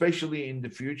 especially in the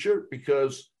future,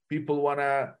 because people want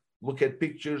to look at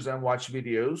pictures and watch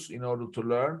videos in order to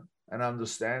learn and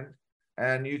understand.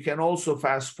 And you can also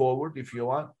fast forward if you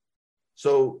want.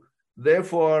 So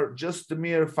therefore, just the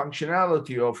mere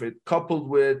functionality of it, coupled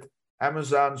with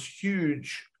Amazon's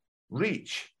huge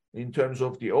reach in terms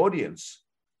of the audience.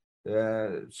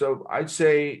 So I'd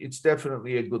say it's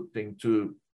definitely a good thing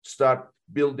to start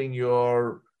building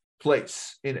your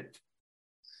place in it.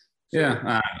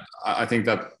 Yeah, I think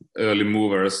that early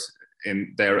movers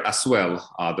in there as well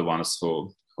are the ones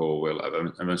who will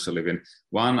eventually win.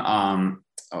 One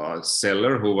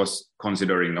seller who was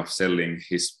considering of selling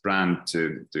his brand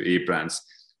to eBrands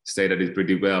stated it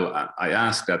pretty well. I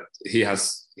asked that he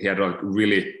had like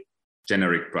really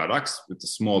generic products with a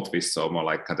small twist, so more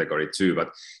like category 2. But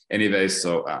anyway,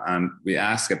 so and we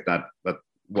asked that, but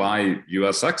why you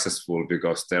are successful?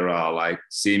 Because there are like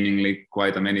seemingly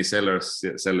quite a many sellers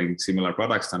selling similar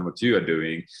products than what you are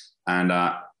doing. And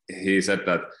he said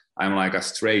that I'm like a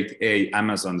straight A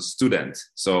Amazon student.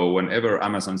 So whenever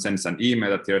Amazon sends an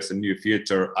email that there's a new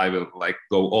feature, I will like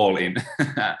go all in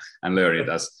and learn it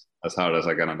as hard as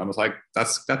I can. And I was like,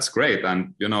 that's great.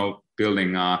 And, you know,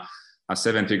 building a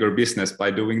 7-figure business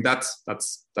by doing that,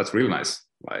 that's real nice.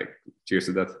 like cheers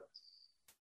to that.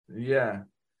 Yeah.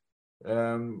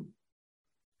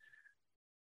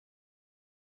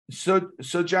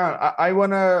 So John, I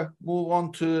want to move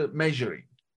on to measuring.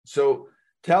 So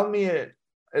tell me a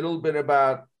little bit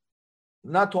about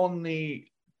not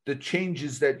only the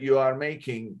changes that you are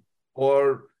making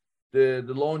or the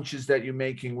launches that you're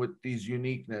making with these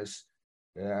uniqueness,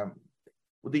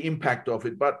 the impact of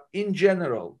it, but in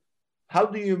general, how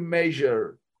do you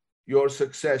measure your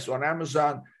success on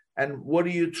Amazon, and what are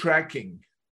you tracking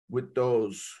with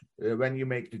those when you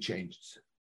make the changes?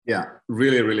 Yeah,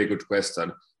 really, really good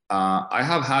question. I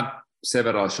have had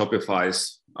several Shopify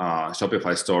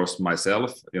stores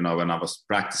myself, when I was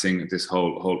practicing this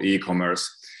whole e-commerce.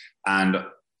 And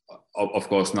of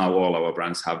course, now all our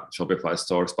brands have Shopify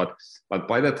stores. But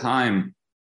by the time,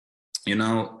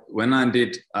 when I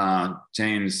did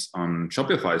change on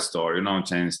Shopify store,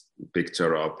 change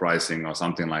picture or pricing or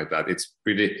something like that, it's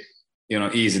pretty,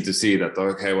 easy to see that,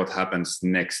 okay, what happens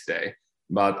next day.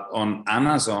 But on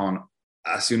Amazon,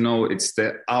 as you know, it's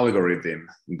the algorithm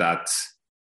that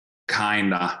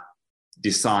kind of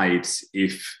decides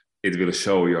if it will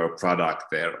show your product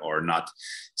there or not.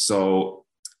 So,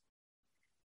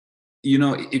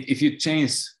 if you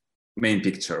change main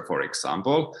picture, for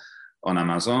example, on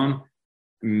Amazon,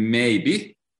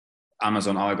 maybe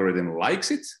Amazon algorithm likes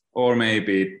it, or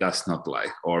maybe it does not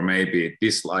like, or maybe it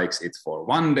dislikes it for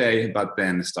one day, but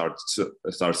then starts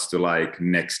to like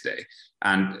next day.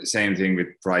 And same thing with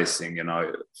pricing.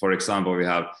 For example, we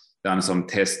have done some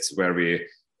tests where we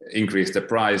increased the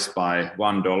price by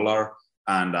 $1,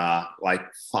 and like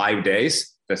 5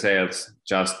 days, the sales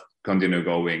just continue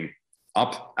going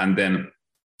up, and then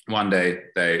one day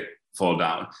they fall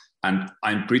down. And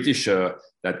I'm pretty sure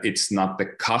that it's not the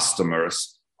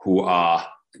customers who are,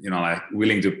 like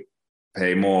willing to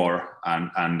pay more,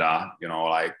 and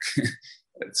like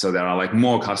so there are like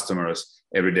more customers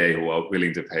every day who are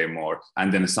willing to pay more,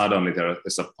 and then suddenly there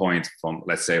is a point from,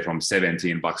 let's say, from $17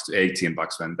 to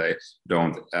 $18 when they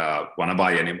don't want to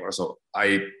buy anymore. So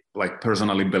I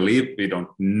personally believe, we don't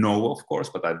know, of course,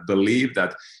 but I believe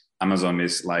that Amazon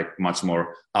is like much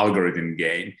more algorithm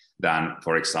game than,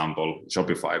 for example,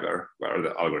 Shopify, where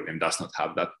the algorithm does not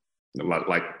have that.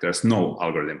 Like there's no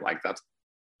algorithm like that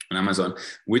on Amazon,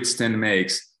 which then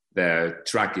makes the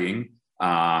tracking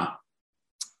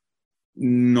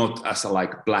not as a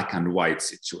like black and white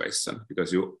situation,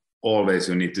 because you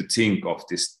need to think of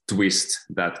this twist,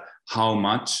 that how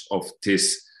much of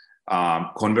this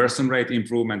conversion rate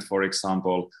improvement, for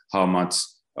example, how much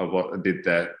what did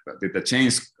the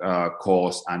change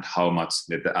cause, and how much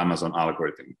did the Amazon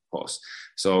algorithm cause.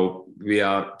 So we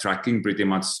are tracking pretty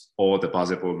much all the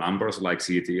possible numbers like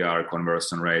CTR,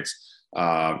 conversion rates,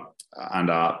 and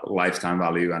lifetime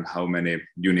value, and how many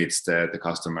units the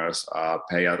customers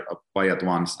buy at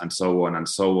once, and so on and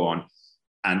so on,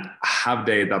 and have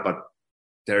data. But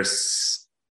there's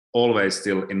always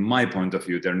still, in my point of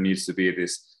view, there needs to be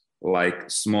this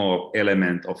like small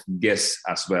element of guess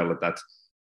as well, that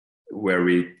where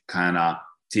we kind of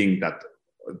think that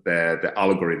the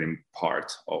algorithm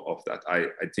part of that. I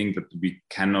think that we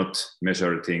cannot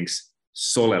measure things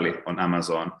solely on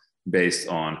Amazon based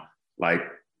on like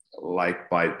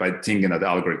by thinking that the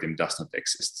algorithm does not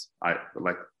exist. I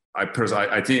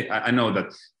know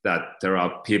that there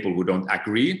are people who don't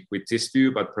agree with this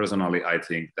view, but personally I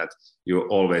think that you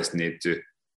always need to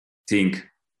think,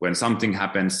 when something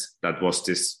happens, that was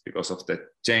this because of the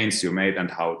change you made and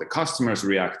how the customers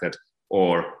reacted,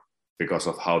 or because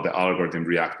of how the algorithm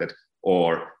reacted,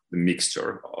 or the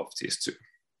mixture of these two.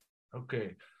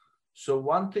 Okay. So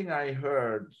one thing I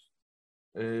heard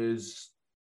is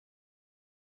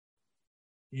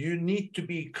you need to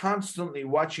be constantly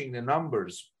watching the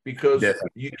numbers, because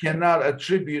you cannot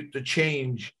attribute the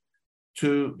change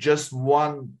to just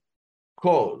one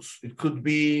cause. It could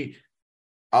be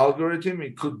algorithm,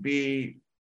 it could be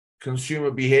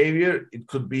consumer behavior, it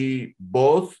could be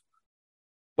both,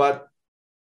 but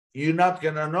you're not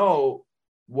going to know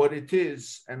what it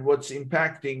is and what's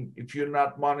impacting if you're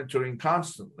not monitoring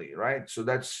constantly, right? So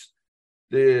that's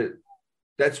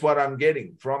what I'm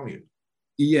getting from you.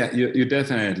 Yeah, you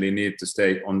definitely need to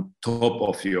stay on top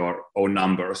of your own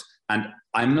numbers. And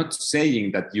I'm not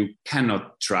saying that you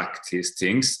cannot track these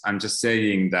things. I'm just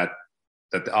saying that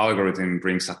the algorithm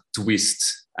brings a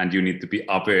twist, and you need to be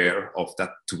aware of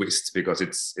that twist, because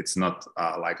it's not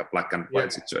like a black and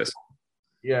white situation.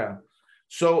 Yeah.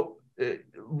 So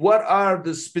what are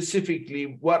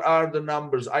the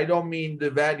numbers? I don't mean the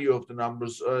value of the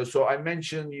numbers. So I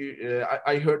mentioned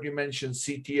I heard you mention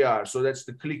CTR. So that's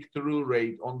the click-through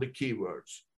rate on the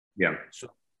keywords. Yeah. So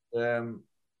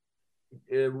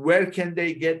where can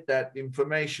they get that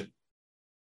information?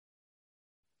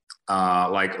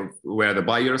 Like where the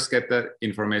buyers get the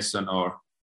information, or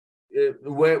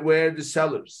where the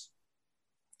sellers?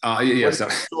 Yes,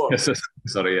 yes,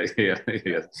 sorry,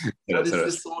 yes.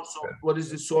 What is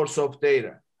the source of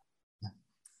data?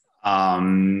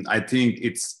 I think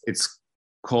it's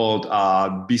called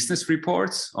business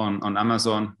reports on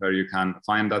Amazon, where you can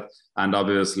find that, and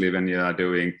obviously when you are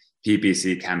doing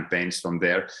PPC campaigns from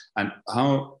there. And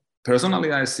how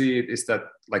personally I see it is that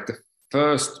like the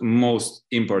first most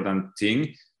important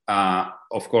thing,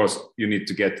 of course, you need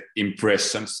to get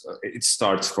impressions. It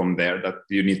starts from there, that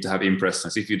you need to have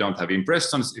impressions. If you don't have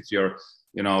impressions, if your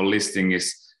listing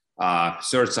is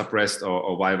search suppressed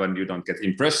or why when you don't get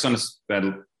impressions,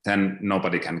 well, then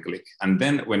nobody can click. And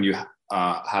then when you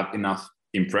have enough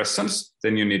impressions,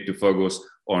 then you need to focus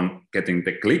on getting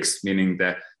the clicks, meaning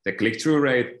the click-through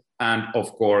rate. And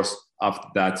of course, after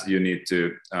that, you need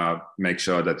to make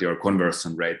sure that your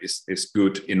conversion rate is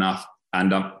good enough.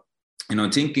 And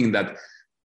thinking that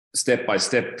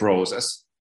step-by-step process.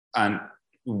 And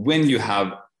when you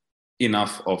have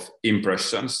enough of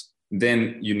impressions,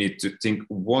 then you need to think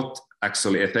what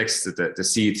actually affects the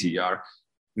CTR,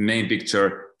 name,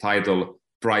 picture, title,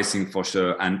 pricing for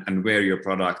sure, and where your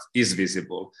product is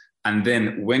visible. And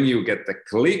then when you get the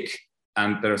click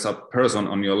and there's a person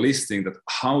on your listing, that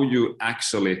how you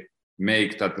actually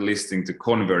make that listing to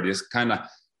convert is kind of,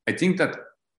 I think that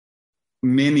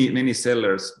many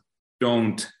sellers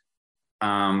don't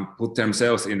put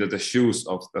themselves into the shoes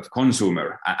of the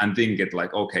consumer and think it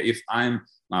like, okay, if I'm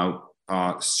now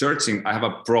searching, I have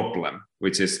a problem,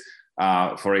 which is,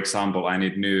 for example, I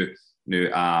need new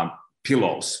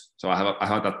pillows. So I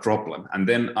have that problem, and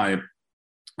then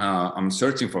I'm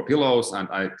searching for pillows, and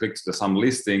I click to some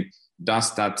listing.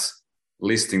 Does that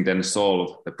listing then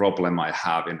solve the problem I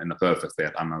have in a perfect way?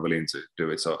 I'm willing to do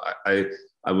it. So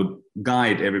I would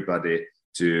guide everybody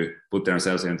to put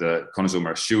themselves in the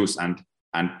consumer's shoes and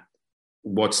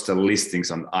watch the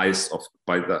listings on the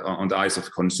eyes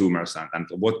of consumers, and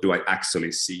what do I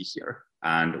actually see here,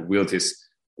 and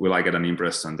will I get an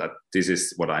impression that this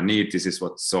is what I need, this is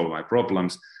what solves my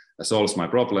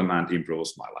problem and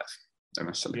improves my life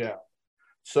eventually. Yeah.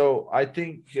 So I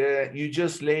think you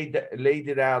just laid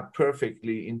it out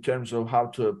perfectly in terms of how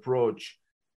to approach.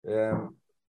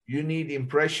 You need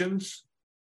impressions.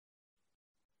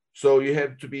 So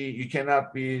you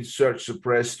cannot be search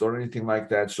suppressed or anything like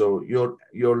that. So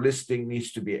your listing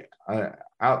needs to be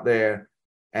out there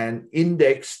and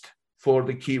indexed for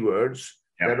the keywords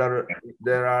that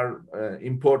are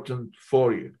important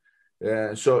for you.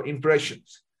 So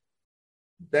impressions.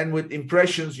 Then with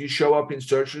impressions, you show up in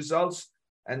search results,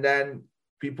 and then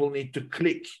people need to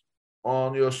click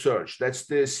on your search. That's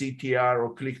the CTR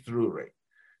or click-through rate.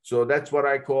 So that's what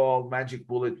I call magic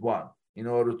bullet 1 in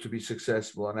order to be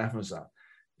successful on Amazon.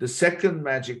 The second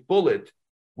magic bullet,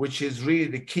 which is really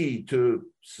the key to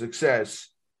success,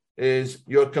 is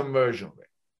your conversion rate.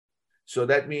 So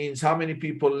that means how many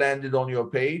people landed on your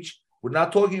page. We're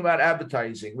not talking about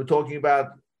advertising. We're talking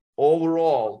about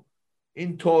overall,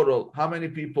 in total, how many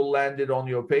people landed on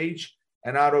your page,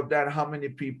 and out of that, how many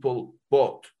people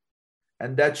bought.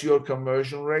 And that's your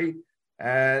conversion rate.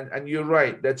 And you're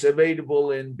right, that's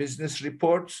available in business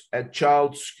reports at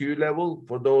child SKU level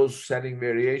for those selling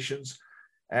variations.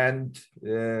 And,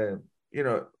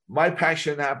 my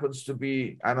passion happens to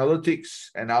be analytics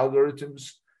and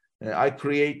algorithms. I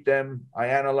create them, I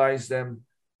analyze them.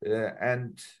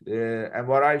 And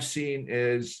what I've seen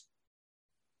is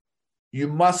you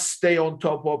must stay on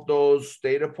top of those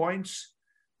data points,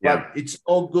 but it's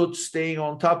all good staying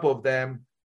on top of them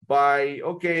by,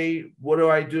 okay, what do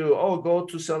I do? Oh, go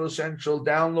to Seller Central,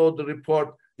 download the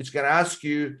report. It's going to ask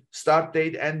you start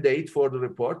date, end date for the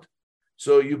report.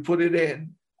 So you put it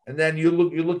in, and then you're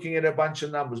looking at a bunch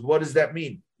of numbers. What does that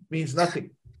mean? It means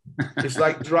nothing. It's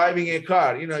like driving a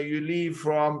car. You leave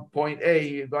from point A,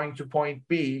 you're going to point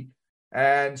B,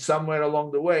 and somewhere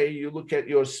along the way, you look at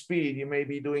your speed. You may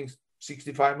be doing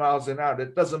 65 miles an hour.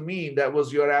 That doesn't mean that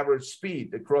was your average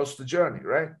speed across the journey,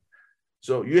 right?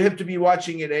 So you have to be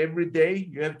watching it every day.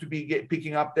 You have to be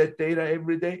picking up that data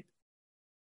every day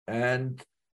and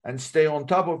stay on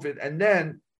top of it. And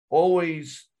then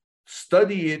always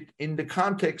study it in the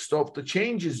context of the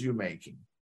changes you're making.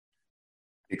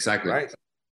 Exactly. Right?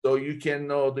 So you can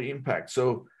know the impact.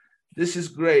 So this is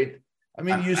great. I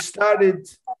mean, you started,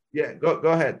 go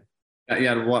ahead.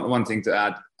 Yeah, one thing to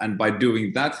add. And by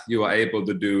doing that, you are able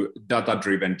to do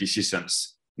data-driven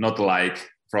decisions, not like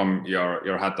from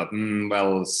your head that,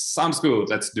 well, sounds good,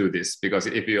 let's do this. Because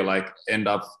if you like end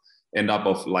up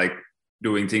of like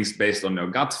doing things based on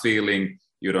your gut feeling,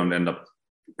 you don't end up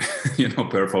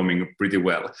performing pretty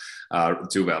well,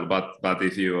 too well. But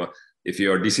if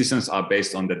your decisions are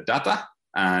based on the data,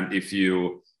 and if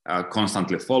you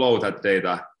constantly follow that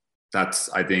data, that's,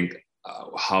 I think,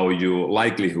 how your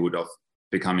likelihood of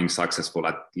becoming successful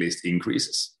at least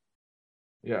increases.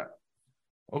 Yeah.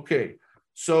 Okay.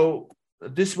 So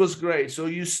this was great. So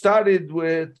you started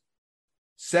with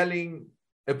selling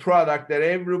a product that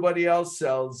everybody else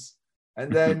sells,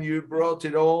 and then you brought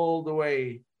it all the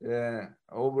way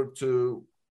over to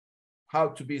how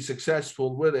to be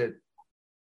successful with it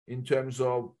in terms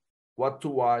of what to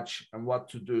watch and what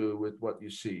to do with what you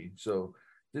see. So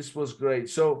this was great.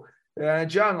 So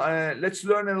John, let's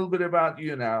learn a little bit about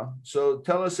you now. So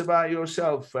tell us about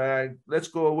yourself. Let's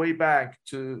go way back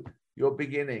to your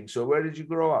beginning. So where did you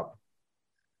grow up?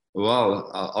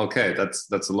 Well, okay,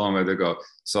 that's a long way to go.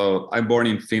 So I'm born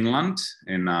in Finland,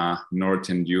 in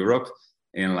Northern Europe,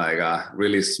 in like a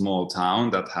really small town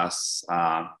that has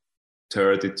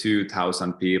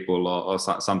 32,000 people or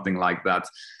something like that.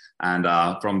 And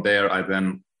from there, I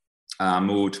then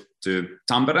moved to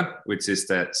Tampere, which is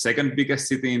the second biggest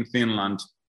city in Finland.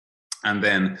 And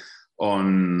then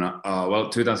on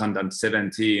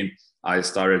 2017, I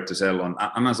started to sell on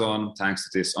Amazon thanks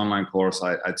to this online course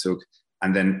I took.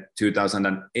 And then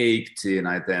 2018,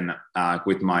 I then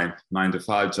quit my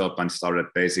 9-to-5 job and started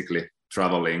basically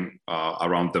traveling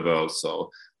around the world. So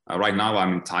right now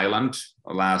I'm in Thailand.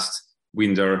 Last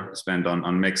winter spent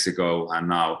on Mexico, and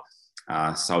now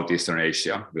Southeastern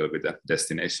Asia will be the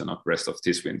destination of rest of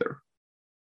this winter.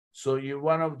 So you're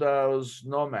one of those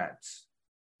nomads?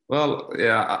 Well,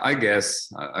 yeah, I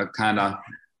guess I kind of,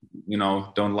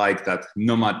 don't like that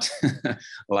nomad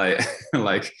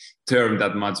like term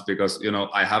that much, because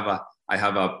I have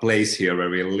a place here where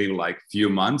we live like few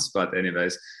months. But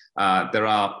anyways, there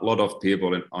are a lot of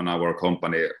people on our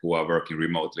company who are working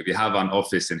remotely. We have an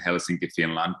office in Helsinki,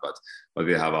 Finland, but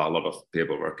we have a lot of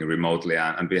people working remotely,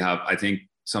 and we have, I think,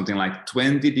 something like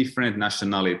 20 different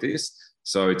nationalities.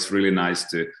 So it's really nice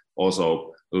to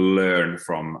also learn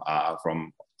from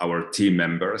our team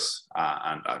members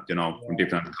and from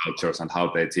different cultures and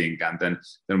how they think. And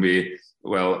then we,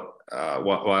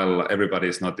 while everybody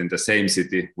is not in the same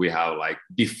city, we have like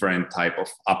different type of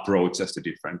approaches to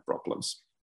different problems.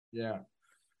 Yeah.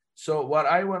 So what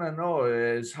I want to know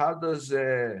is, how does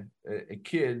a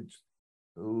kid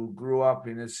who grew up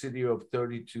in a city of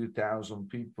 32,000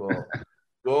 people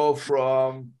go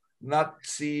from not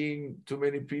seeing too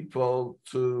many people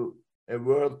to a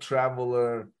world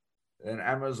traveler, an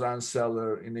Amazon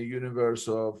seller in a universe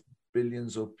of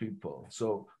billions of people?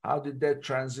 So how did that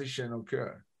transition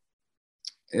occur?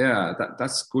 Yeah,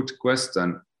 that's a good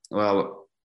question. Well,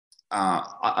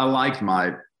 I liked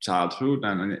my childhood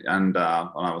and when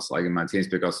I was like in my teens,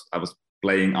 because I was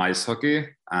playing ice hockey,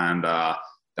 and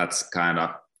that's kind of,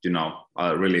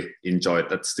 I really enjoyed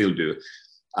that, still do.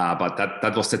 But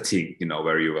that was the thing,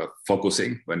 where you were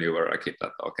focusing when you were a kid,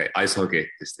 that, okay, ice hockey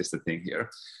is the thing here.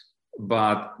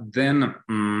 But then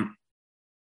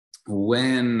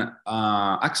when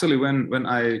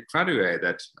I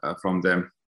graduated from the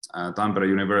Tampere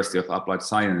University of Applied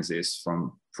Sciences,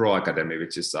 from Pro Academy,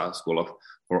 which is a school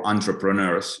for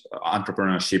entrepreneurs,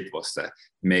 entrepreneurship was the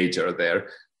major there.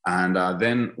 And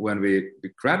then when we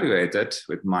graduated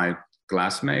with my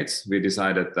classmates, we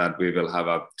decided that we will have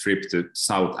a trip to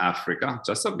South Africa,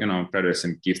 just a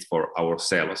graduation gift for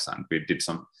ourselves, and we did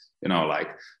some like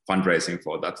fundraising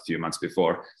for that a few months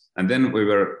before. And then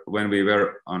when we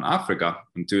were on Africa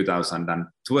in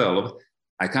 2012,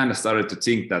 I kind of started to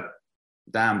think that,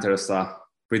 damn, there's a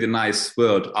pretty nice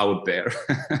world out there,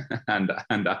 and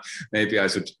maybe I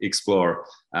should explore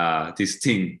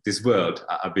this world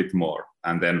a bit more.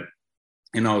 And then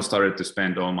started to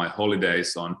spend all my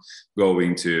holidays on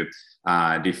going to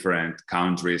different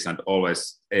countries, and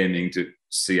always aiming to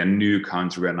see a new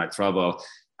country when I travel.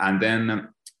 And then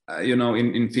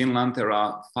in Finland, there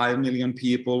are 5 million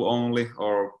people only,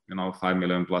 or 5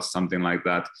 million plus, something like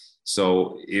that.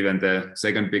 So even the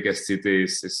second biggest city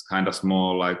is kind of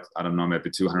small, like, I don't know, maybe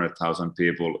 200,000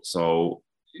 people. So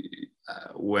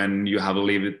when you have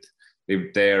lived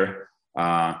there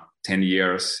 10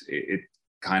 years, it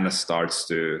kind of starts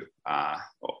to,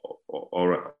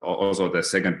 or also the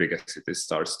second biggest city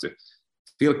starts to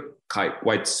feel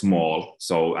quite small.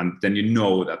 So, and then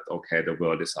that, okay, the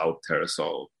world is out there.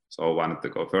 So I wanted to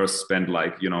go first, spend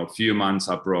like, few months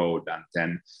abroad,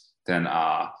 and then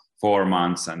 4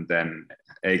 months, and then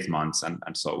 8 months,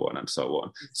 and so on and so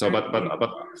on. So, but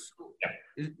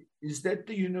yeah. Is that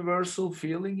the universal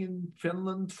feeling in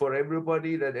Finland for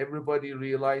everybody, that everybody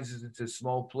realizes it's a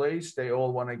small place, they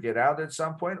all want to get out at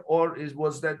some point, or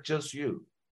was that just you?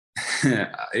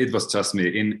 It was just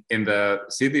me. In the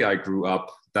city I grew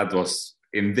up, that was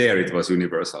in there. It was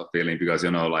universal feeling because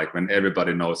like when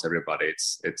everybody knows everybody,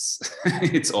 it's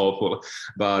it's awful.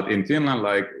 But in Finland,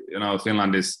 like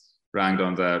Finland is ranked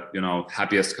on the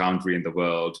happiest country in the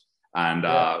world and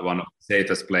one of the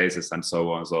safest places and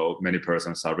so on. So many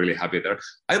persons are really happy there.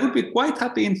 I would be quite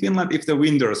happy in Finland if the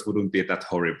winters wouldn't be that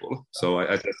horrible. So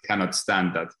I just cannot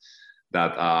stand that.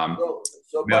 But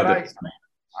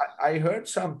I heard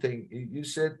something. You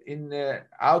said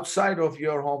outside of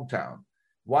your hometown,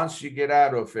 once you get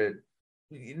out of it,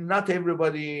 not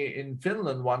everybody in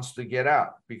Finland wants to get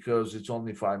out because it's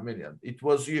only 5 million. It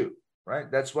was you,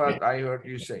 right? That's what I heard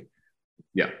you say.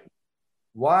 Yeah.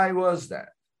 Why was that?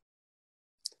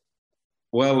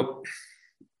 Well,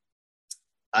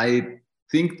 I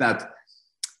think that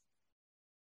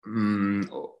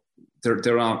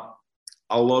there are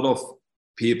a lot of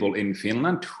people in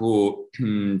Finland who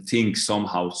think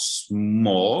somehow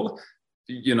small,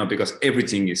 because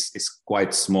everything is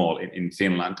quite small in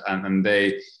Finland. And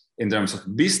they, in terms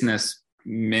of business,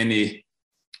 many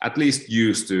at least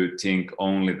used to think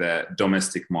only the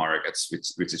domestic markets,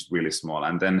 which is really small.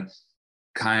 And then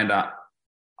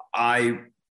I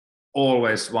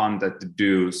always wanted to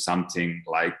do something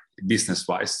like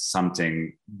business-wise,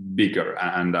 something bigger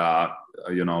and,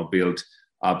 build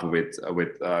up with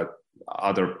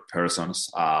other persons,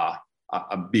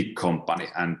 a big company.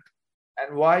 And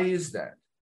why is that?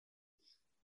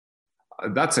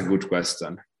 That's a good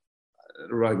question.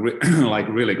 Like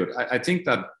really good. I think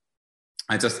that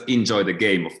I just enjoy the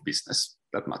game of business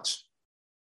that much.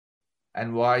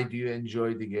 And why do you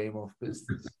enjoy the game of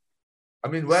business? I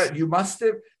mean, well, you must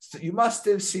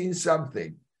have seen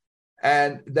something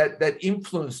and that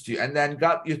influenced you and then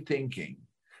got you thinking.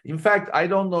 In fact, I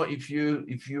don't know if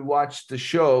you watched the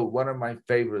show, one of my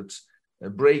favorites,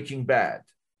 Breaking Bad.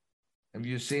 Have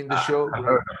you seen the show? I've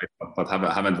heard of it, but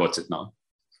haven't watched it now.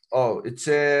 Oh, it's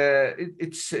a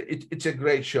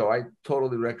great show. I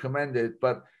totally recommend it.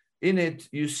 But in it,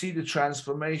 you see the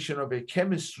transformation of a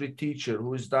chemistry teacher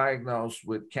who is diagnosed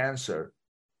with cancer.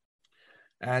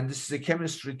 And this is a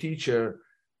chemistry teacher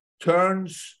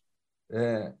turns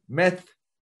meth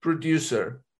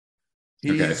producer.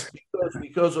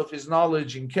 Because of his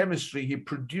knowledge in chemistry, he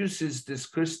produces this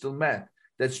crystal meth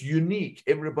that's unique.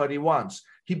 Everybody wants.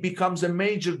 He becomes a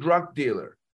major drug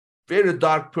dealer. Very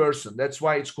dark person. That's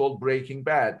why it's called Breaking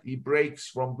Bad. He breaks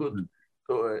from good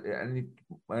and he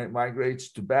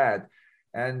migrates to bad.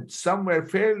 And somewhere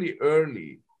fairly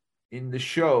early in the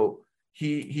show,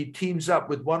 he teams up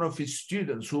with one of his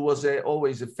students who was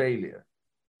always a failure.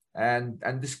 And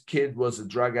this kid was a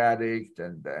drug addict,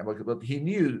 but he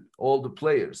knew all the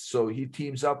players, so he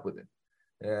teams up with him.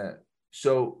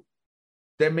 So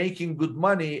they're making good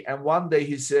money, and one day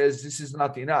he says, "This is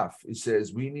not enough." He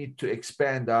says, "We need to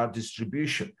expand our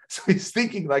distribution." So he's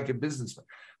thinking like a businessman.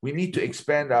 We need to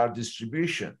expand our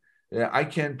distribution. I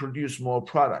can produce more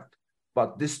product,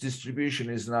 but this distribution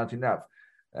is not enough.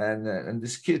 And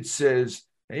this kid says,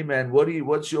 "Hey man,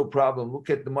 what's your problem? Look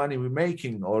at the money we're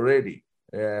making already.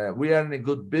 We are in a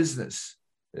good business.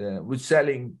 We're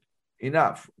selling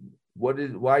enough.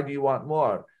 Why do you want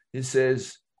more?" He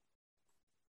says,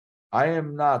 "I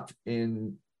am not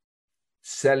in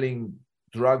selling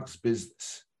drugs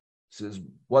business." He says,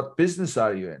 "What business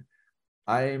are you in?"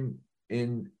 "I am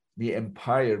in the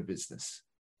empire business."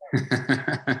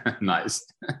 Nice.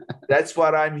 That's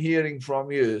what I'm hearing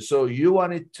from you. So you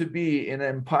want it to be an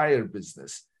empire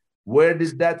business. Where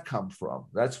did that come from?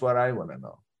 That's what I want to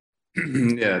know.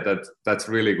 Yeah, that's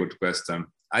really good question.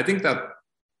 I think that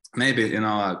maybe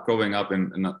growing up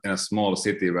in a small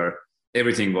city where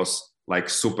everything was like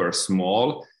super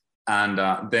small, and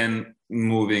then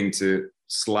moving to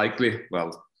slightly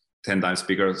 10 times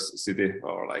bigger city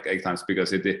or like 8 times bigger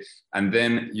city, and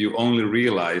then you only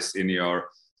realize in your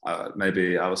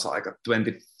maybe I was like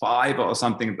 25 or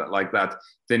something like that.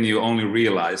 Then you only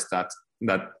realize that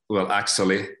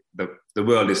actually the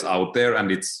world is out there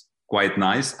and it's quite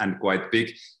nice and quite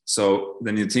big. So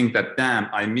then you think that, damn,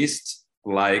 I missed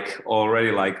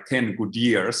already 10 good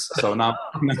years. So now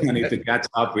I need to catch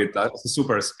up with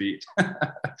super speed.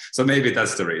 So maybe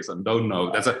that's the reason. Don't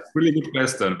know. That's a really good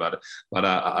question, but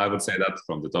I would say that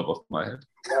from the top of my head.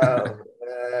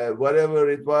 Well, whatever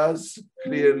it was,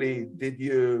 clearly did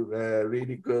you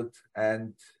really good,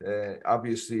 and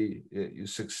obviously you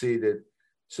succeeded.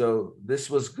 So this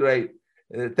was great.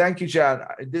 Thank you, John.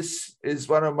 This is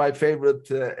one of my favorite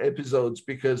episodes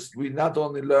because we not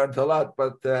only learned a lot,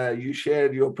 but you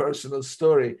shared your personal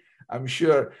story, I'm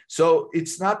sure. So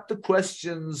it's not the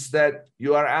questions that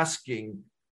you are asking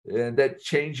that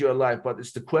change your life, but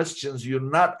it's the questions you're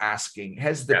not asking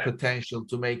has the potential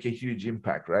to make a huge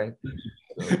impact, right?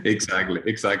 So, exactly.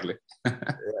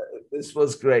 This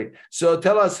was great. So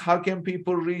tell us, how can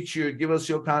people reach you? Give us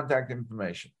your contact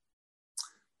information.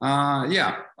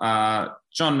 Jonne,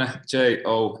 Jonne.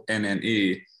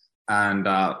 And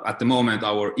at the moment,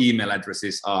 our email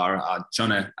addresses are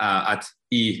jonne at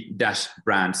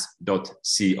e-brands.co,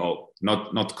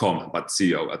 not com, but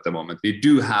co at the moment. We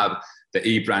do have the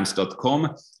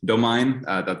ebrands.com domain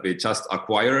that we just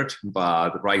acquired,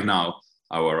 but right now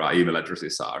our email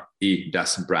addresses are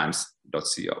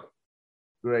e-brands.co.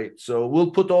 Great. So we'll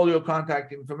put all your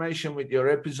contact information with your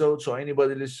episode. So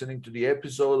anybody listening to the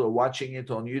episode or watching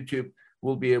it on YouTube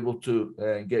will be able to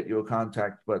get your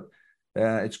contact. But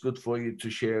it's good for you to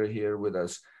share here with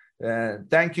us.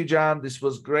 Thank you, John. This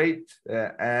was great.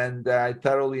 And I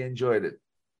thoroughly enjoyed it.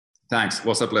 Thanks. It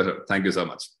was a pleasure. Thank you so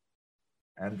much.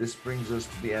 And this brings us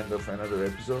to the end of another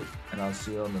episode. And I'll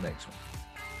see you on the next one.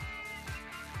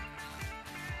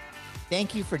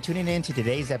 Thank you for tuning in to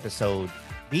today's episode.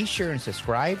 Be sure and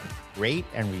subscribe, rate,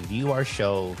 and review our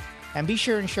show. And be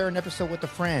sure and share an episode with a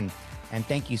friend. And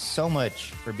thank you so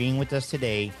much for being with us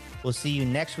today. We'll see you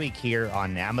next week here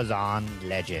on Amazon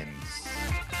Legends.